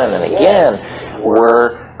again and again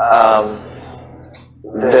were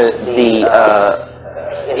the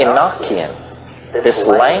Enochian, this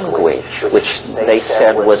language, which they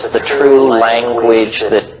said was the true language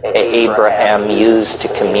that Abraham used to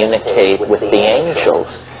communicate with the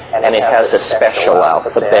angels. And it has a special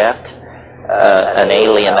alphabet, an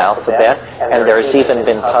alien alphabet, and there's even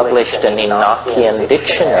been published an Enochian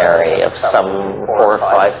dictionary of some 4,000 or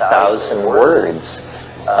 5,000 words.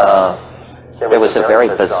 There was a very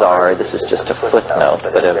bizarre, this is just a footnote,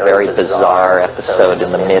 but a very bizarre episode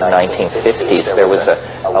in the mid-1950s. There was a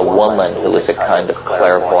woman who was a kind of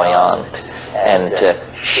clairvoyant, and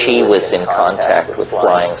she was in contact with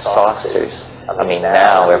flying saucers. I mean,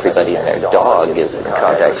 now everybody and their dog is in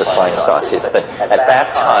contact with flying saucers, but at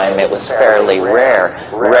that time it was fairly rare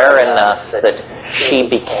enough that she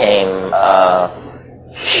became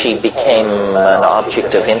an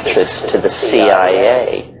object of interest to the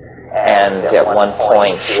CIA. And at one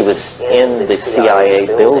point, she was in the CIA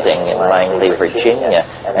building in Langley, Virginia,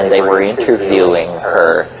 and they were interviewing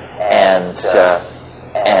her, and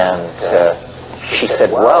she said,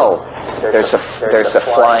 "Well, there's a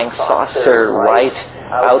flying saucer right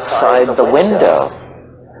outside the window."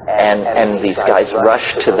 And these guys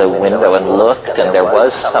rushed to the window and looked, and there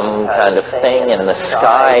was some kind of thing in the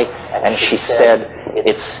sky, and she said,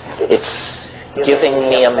 it's giving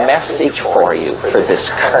me a message for you, for this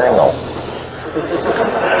colonel.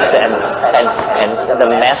 And the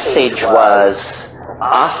message was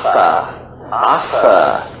Affa,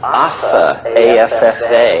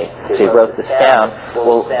 A-F-F-A. So he wrote this down.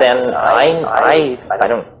 Well, then I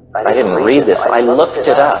didn't read this. I looked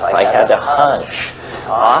it up. I had a hunch.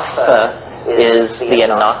 Affa is the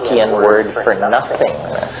Enochian word for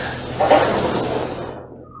nothingness.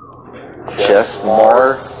 Just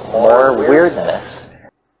more weirdness.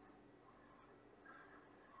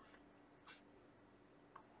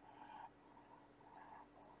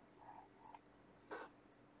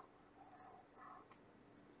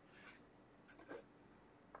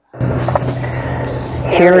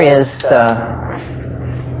 Here is the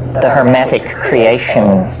Hermetic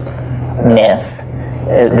creation myth.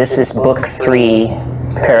 This is book 3,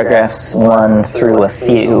 paragraphs 1 through a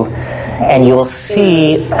few. And you'll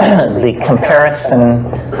see the comparison,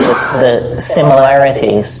 the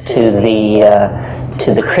similarities to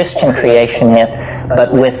the Christian creation myth,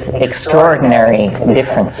 but with extraordinary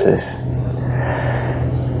differences.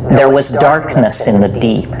 There was darkness in the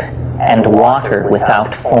deep, and water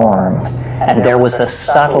without form, and there was a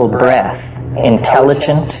subtle breath,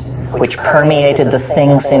 intelligent, which permeated the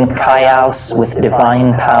things in chaos with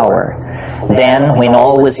divine power. Then, when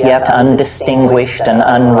all was yet undistinguished and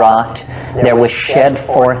unwrought, there was shed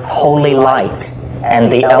forth holy light, and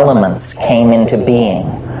the elements came into being.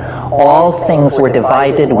 All things were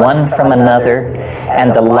divided one from another,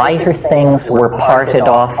 and the lighter things were parted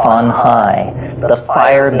off on high, the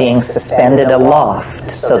fire being suspended aloft,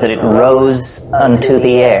 so that it rose unto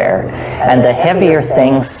the air, and the heavier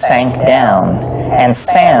things sank down, and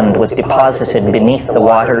sand was deposited beneath the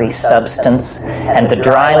watery substance, and the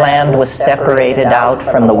dry land was separated out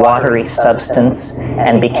from the watery substance,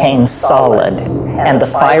 and became solid, and the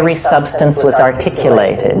fiery substance was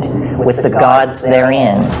articulated with the gods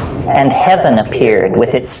therein, and heaven appeared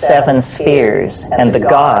with its 7 spheres, and the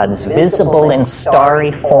gods visible in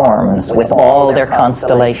starry forms with all their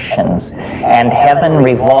constellations, and heaven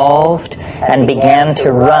revolved and began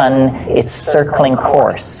to run its circling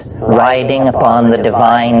course, riding upon the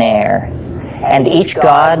divine air. And each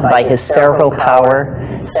god by his several power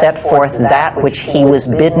set forth that which he was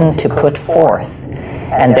bidden to put forth,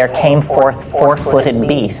 And there came forth four-footed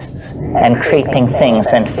beasts, and creeping things,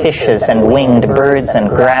 and fishes, and winged birds, and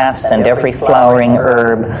grass, and every flowering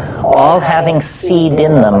herb, all having seed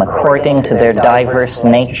in them according to their diverse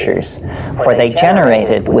natures. For they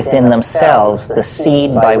generated within themselves the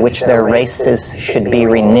seed by which their races should be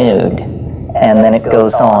renewed. And then it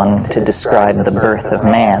goes on to describe the birth of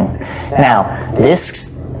man. Now, this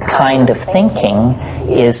kind of thinking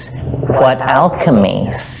is what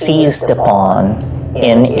alchemy seized upon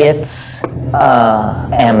in its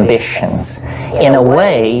ambitions. In a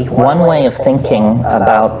way, one way of thinking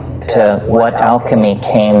about what alchemy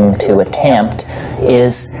came to attempt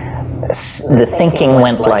is the thinking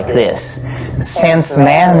went like this. Since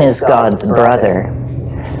man is God's brother,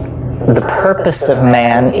 the purpose of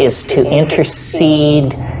man is to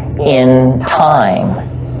intercede in time.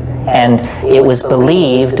 And it was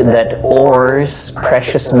believed that ores,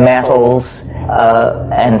 precious metals,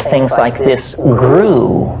 and things like this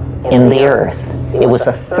grew in the earth. It was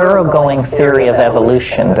a thoroughgoing theory of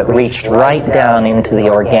evolution that reached right down into the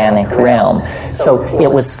organic realm. So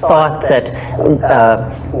it was thought that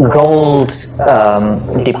gold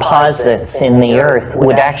deposits in the earth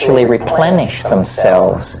would actually replenish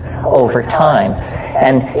themselves over time.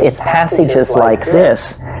 And it's passages like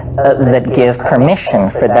this that give permission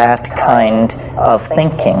for that kind of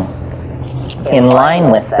thinking. In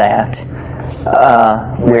line with that,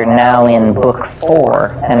 we're now in Book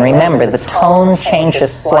 4. And remember, the tone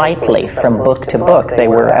changes slightly from book to book. They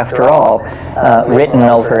were, after all, written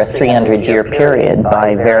over a 300-year period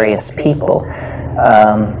by various people.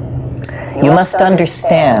 You must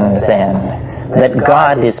understand, then, that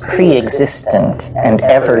God is pre-existent and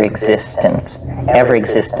ever-existent,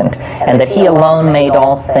 and that He alone made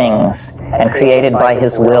all things, and created by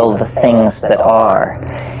His will the things that are.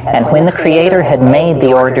 And when the Creator had made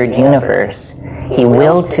the ordered universe, He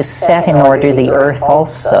willed to set in order the earth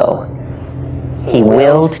also. He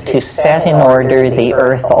willed to set in order the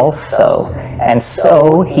earth also, and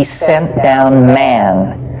so He sent down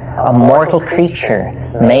man, a mortal creature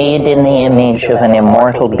made in the image of an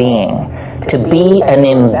immortal being, to be an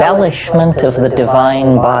embellishment of the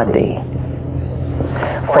divine body.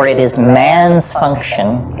 For it is man's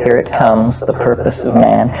function, here it comes, the purpose of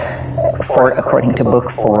man, according to Book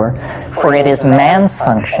 4, for it is man's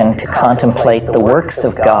function to contemplate the works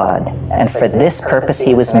of God, and for this purpose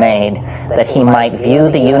he was made, that he might view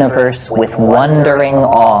the universe with wondering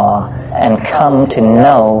awe and come to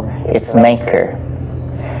know its maker.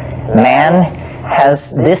 Man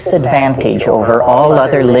has this advantage over all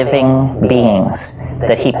other living beings,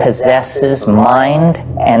 that he possesses mind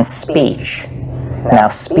and speech. Now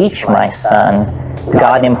speech, my son,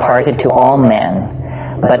 God imparted to all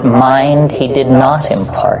men, but mind He did not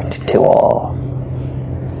impart to all.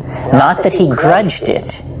 Not that He grudged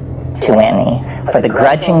it to any, for the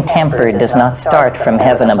grudging temper does not start from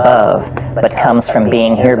heaven above, but comes from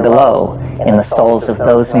being here below, in the souls of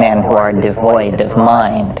those men who are devoid of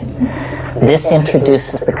mind. This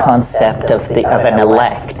introduces the concept of an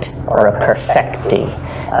elect, or a perfecti,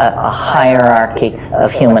 a hierarchy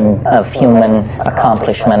of human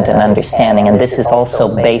accomplishment and understanding. And this is also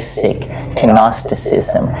basic to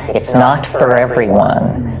Gnosticism. It's not for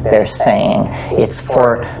everyone, they're saying. It's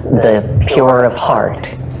for the pure of heart.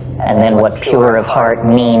 And then what pure of heart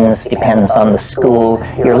means depends on the school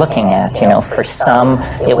you're looking at. You know, for some,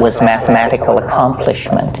 it was mathematical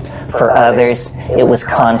accomplishment. For others, it was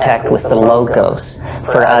contact with the Logos.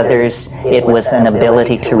 For others, it was an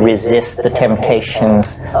ability to resist the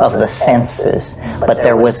temptations of the senses. But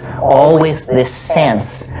there was always this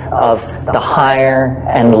sense of the higher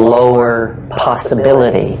and lower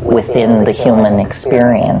possibility within the human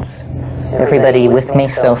experience. Everybody with me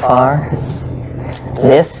so far?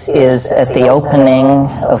 This is at the opening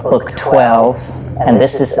of Book 12, and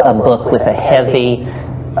this is a book with a heavy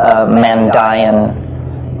Mandaean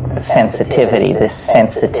sensitivity, this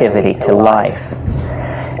sensitivity to life.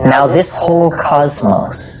 Now this whole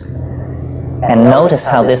cosmos, and notice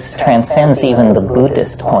how this transcends even the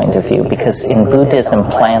Buddhist point of view, because in Buddhism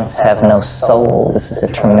plants have no soul. This is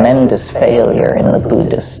a tremendous failure in the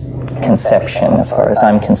Buddhist conception as far as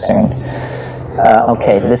I'm concerned.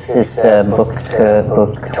 Okay, this is book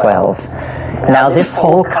 12. Now this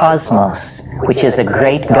whole cosmos, which is a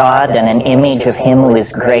great God and an image of Him who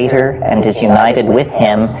is greater and is united with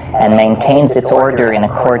Him and maintains its order in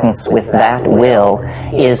accordance with that will,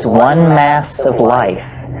 is one mass of life.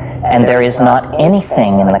 And there is not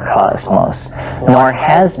anything in the cosmos, nor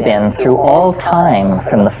has been through all time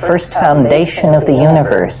from the first foundation of the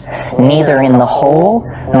universe, neither in the whole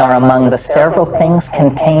nor among the several things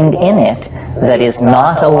contained in it, that is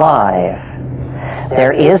not alive.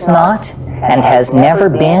 There is not and has never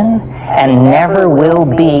been and never will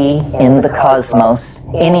be in the cosmos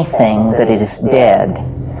anything that is dead.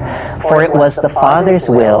 For it was the Father's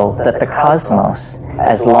will that the cosmos,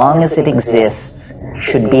 as long as it exists,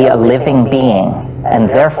 should be a living being, and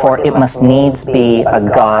therefore it must needs be a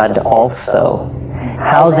God also.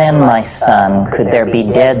 How then, my son, could there be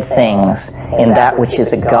dead things in that which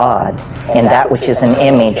is a God, in that which is an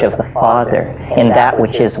image of the Father, in that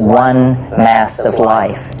which is one mass of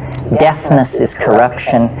life? Deafness is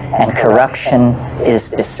corruption, and corruption is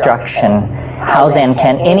destruction. How then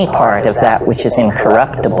can any part of that which is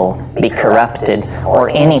incorruptible be corrupted, or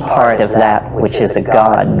any part of that which is a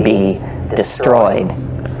God be destroyed?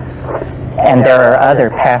 And there are other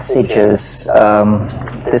passages.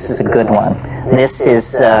 This is a good one. This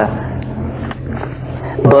is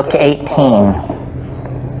Book 18.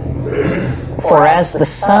 For as the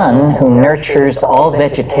sun, who nurtures all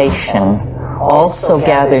vegetation, also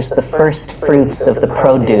gathers the first fruits of the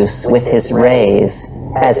produce with his rays,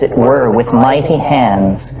 as it were with mighty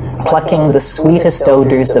hands, plucking the sweetest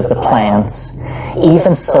odors of the plants,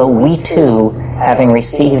 even so we too, having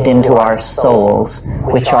received into our souls,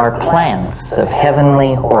 which are plants of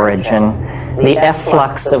heavenly origin, the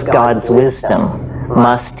efflux of God's wisdom,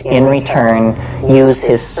 must in return use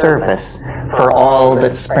his service for all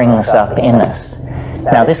that springs up in us.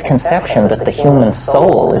 Now, this conception that the human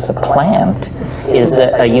soul is a plant is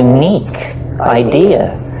a unique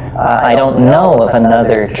idea. I don't know of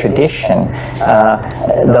another tradition.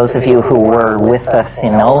 Those of you who were with us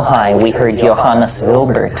in Ojai, we heard Johannes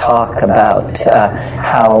Wilber talk about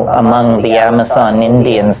how among the Amazon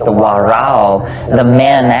Indians, the Warao, the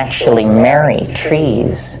men actually marry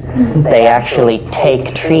trees. They actually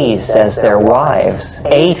take trees as their wives,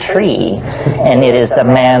 a tree, and it is a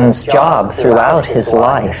man's job throughout his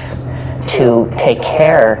life to take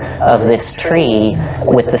care of this tree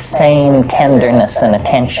with the same tenderness and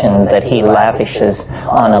attention that he lavishes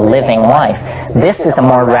on a living wife. This is a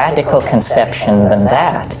more radical conception than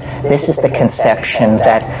that. This is the conception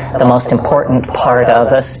that the most important part of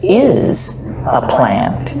us is a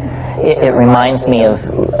plant. It reminds me of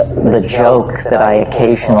the joke that I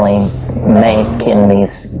occasionally make in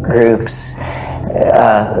these groups,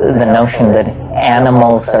 the notion that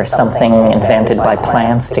animals are something invented by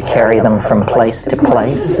plants to carry them from place to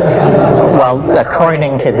place. Well,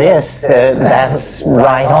 according to this, that's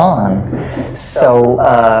right on. So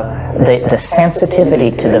the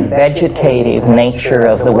sensitivity to the vegetative nature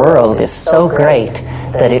of the world is so great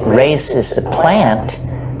that it raises the plant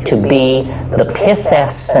to be the pith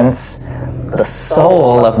essence, the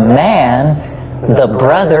soul of man, the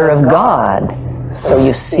brother of God. So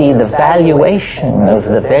you see, the valuation of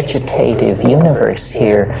the vegetative universe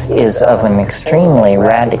here is of an extremely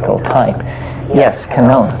radical type. Yes,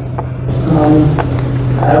 Canona.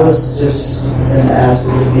 I was just going to ask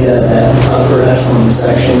that upper echelon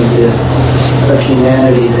section of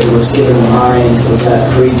humanity that was given a mind, was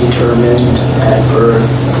that predetermined at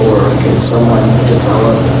birth, or can someone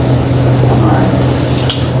develop a mind?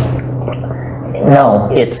 No,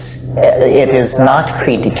 it is not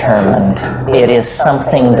predetermined. It is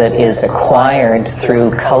something that is acquired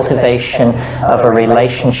through cultivation of a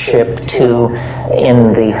relationship to,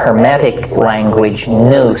 in the Hermetic language,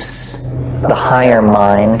 nous, the higher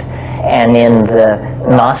mind, and in the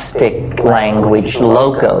Gnostic language,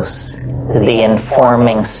 logos, the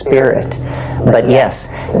informing spirit. But yes,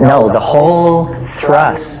 no, the whole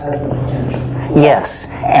thrust, yes,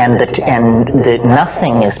 and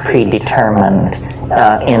nothing is predetermined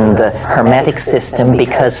in the Hermetic system,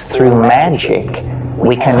 because through magic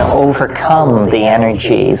we can overcome the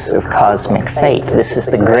energies of cosmic fate. This is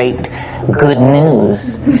the great good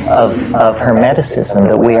news of Hermeticism,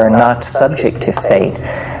 that we are not subject to fate.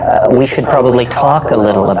 We should probably talk a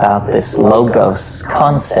little about this logos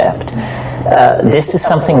concept. This is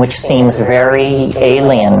something which seems very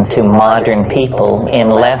alien to modern people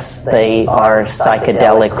unless they are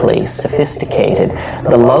psychedelically sophisticated.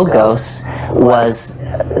 The logos was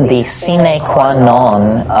the sine qua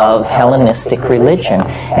non of Hellenistic religion,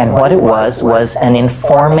 and what it was an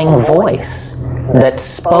informing voice that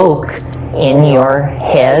spoke in your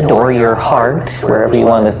head or your heart, wherever you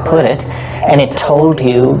want to put it, and it told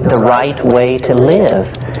you the right way to live.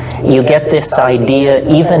 You get this idea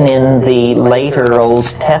even in the later Old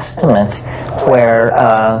Testament, where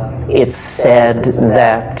it's said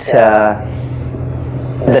that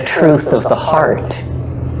the truth of the heart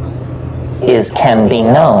can be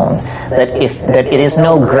known, that it is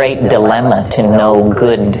no great dilemma to know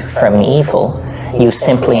good from evil. You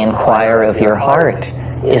simply inquire of your heart,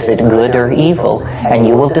 is it good or evil? And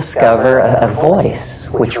you will discover a voice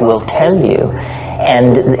which will tell you.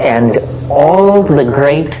 And all the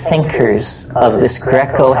great thinkers of this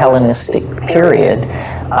Greco-Hellenistic period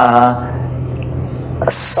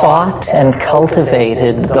sought and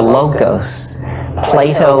cultivated the Logos.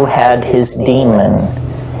 Plato had his daemon.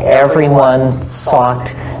 Everyone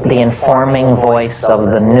sought the informing voice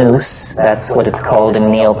of the nous. That's what it's called in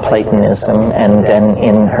Neoplatonism, and then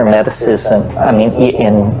in Hermeticism.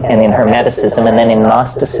 In Hermeticism, and then in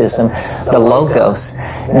Gnosticism, the Logos.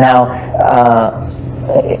 Now,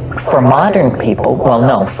 for modern people, well,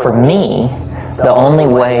 no, for me, the only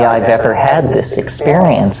way I've ever had this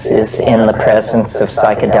experience is in the presence of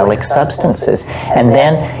psychedelic substances. And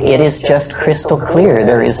then it is just crystal clear.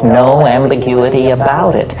 There is no ambiguity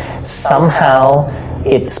about it. Somehow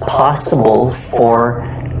it's possible for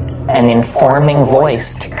an informing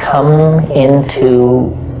voice to come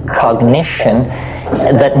into cognition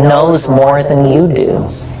that knows more than you do.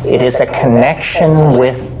 It is a connection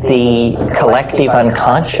with the collective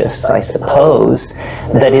unconscious, I suppose,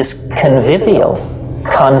 that is convivial,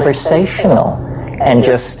 conversational, and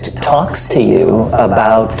just talks to you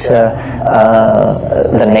about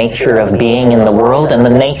the nature of being in the world and the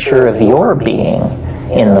nature of your being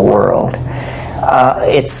in the world.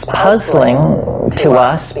 It's puzzling to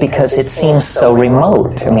us because it seems so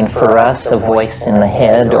remote. I mean, for us, a voice in the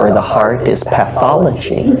head or the heart is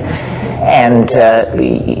pathology. And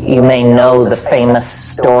you may know the famous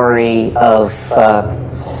story of,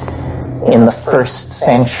 in the 1st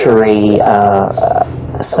century,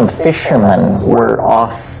 some fishermen were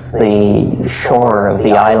off the shore of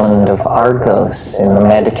the island of Argos in the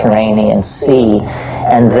Mediterranean Sea,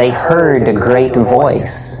 and they heard a great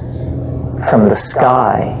voice from the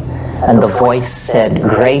sky, and the voice said,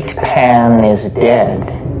 "Great Pan is dead.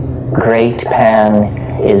 Great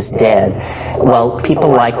Pan is dead." Well, people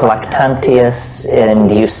like Lactantius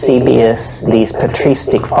and Eusebius, these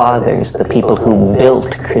patristic fathers, the people who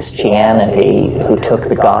built Christianity, who took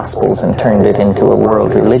the Gospels and turned it into a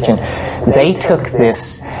world religion, they took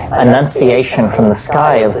this annunciation from the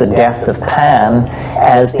sky of the death of Pan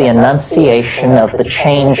as the annunciation of the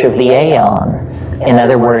change of the aeon. In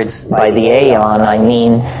other words, by the aeon, I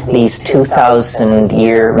mean these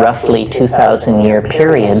roughly 2,000-year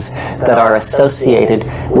periods that are associated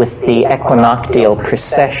with the equinoctial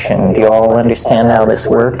precession. Do you all understand how this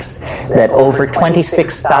works? That over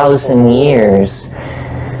 26,000 years,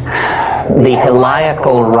 the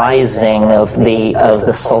heliacal rising of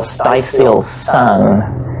the solstitial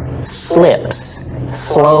sun slips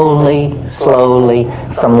slowly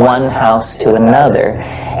from one house to another.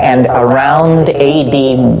 And around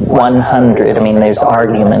AD 100, I mean, there's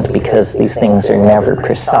argument because these things are never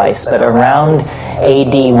precise, but around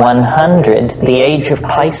AD 100, the age of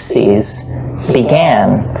Pisces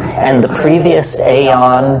began, and the previous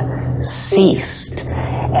aeon ceased.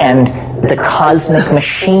 And the cosmic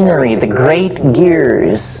machinery, the great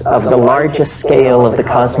gears of the largest scale of the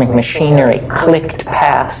cosmic machinery clicked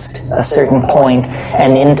past a certain point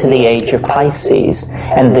and into the age of Pisces.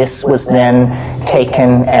 And this was then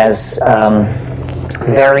taken as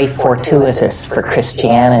very fortuitous for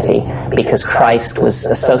Christianity, because Christ was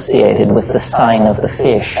associated with the sign of the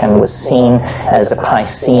fish and was seen as a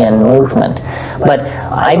Piscean movement. But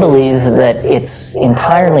I believe that it's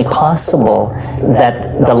entirely possible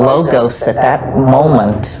that the Logos at that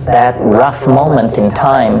moment, that rough moment in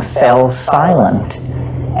time, fell silent,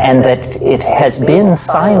 and that it has been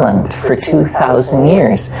silent for 2,000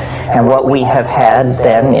 years. And what we have had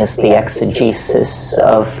then is the exegesis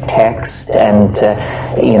of text and,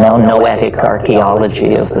 noetic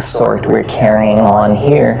archaeology of the sort we're carrying on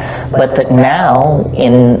here. But that now,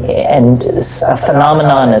 and a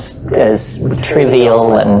phenomenon as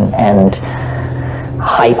trivial and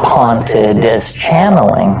high-ponted as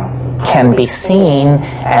channeling can be seen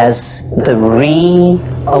as the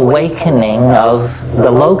reawakening of the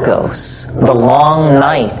Logos. The long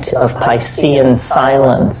night of Piscean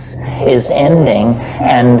silence is ending,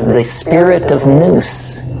 and the spirit of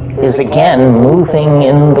nous is again moving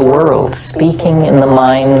in the world, speaking in the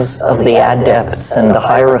minds of the adepts and the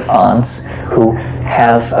hierophants who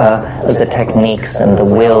have the techniques and the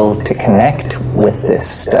will to connect with this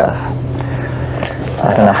stuff.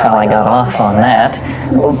 I don't know how I got off on that,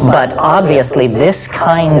 but obviously this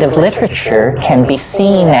kind of literature can be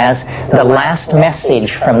seen as the last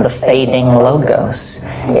message from the fading Logos,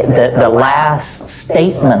 the last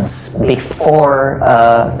statements before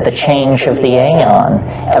the change of the aeon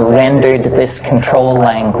rendered this control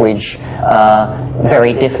language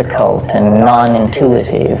very difficult and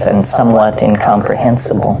non-intuitive and somewhat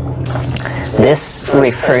incomprehensible. This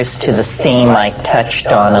refers to the theme I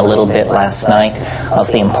touched on a little bit last night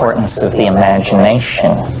of the importance of the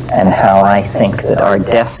imagination and how I think that our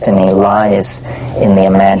destiny lies in the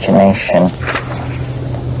imagination.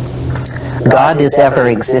 God is ever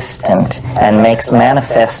existent and makes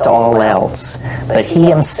manifest all else, but he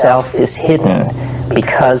himself is hidden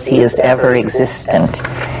because he is ever existent.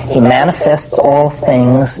 He manifests all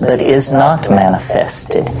things but is not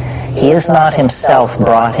manifested. He is not himself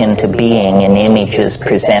brought into being in images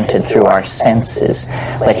presented through our senses,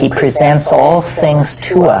 but he presents all things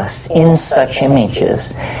to us in such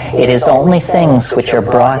images. It is only things which are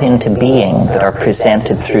brought into being that are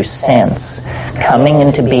presented through sense. Coming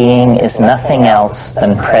into being is nothing else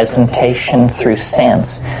than presentation through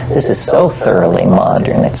sense. This is so thoroughly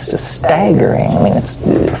modern, it's just staggering. I mean, it's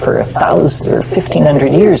for 1,000 or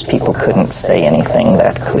 1,500 years people couldn't say anything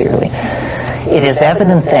that clearly. It is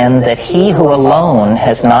evident then that he who alone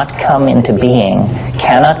has not come into being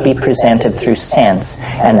cannot be presented through sense,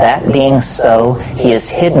 and that being so, he is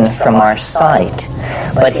hidden from our sight.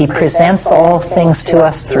 But he presents all things to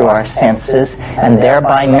us through our senses, and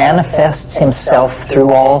thereby manifests himself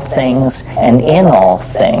through all things and in all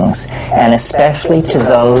things, and especially to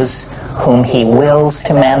those whom he wills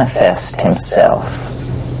to manifest himself.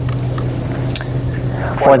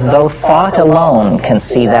 For though thought alone can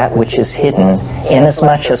see that which is hidden,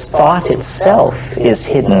 inasmuch as thought itself is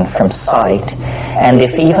hidden from sight, and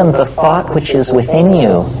if even the thought which is within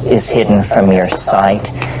you is hidden from your sight,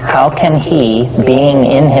 how can he, being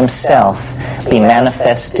in himself, be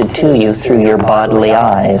manifested to you through your bodily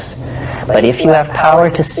eyes? But if you have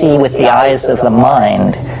power to see with the eyes of the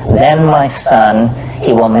mind, then, my son,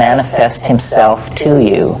 he will manifest himself to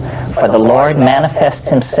you. For the Lord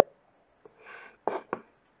manifests himself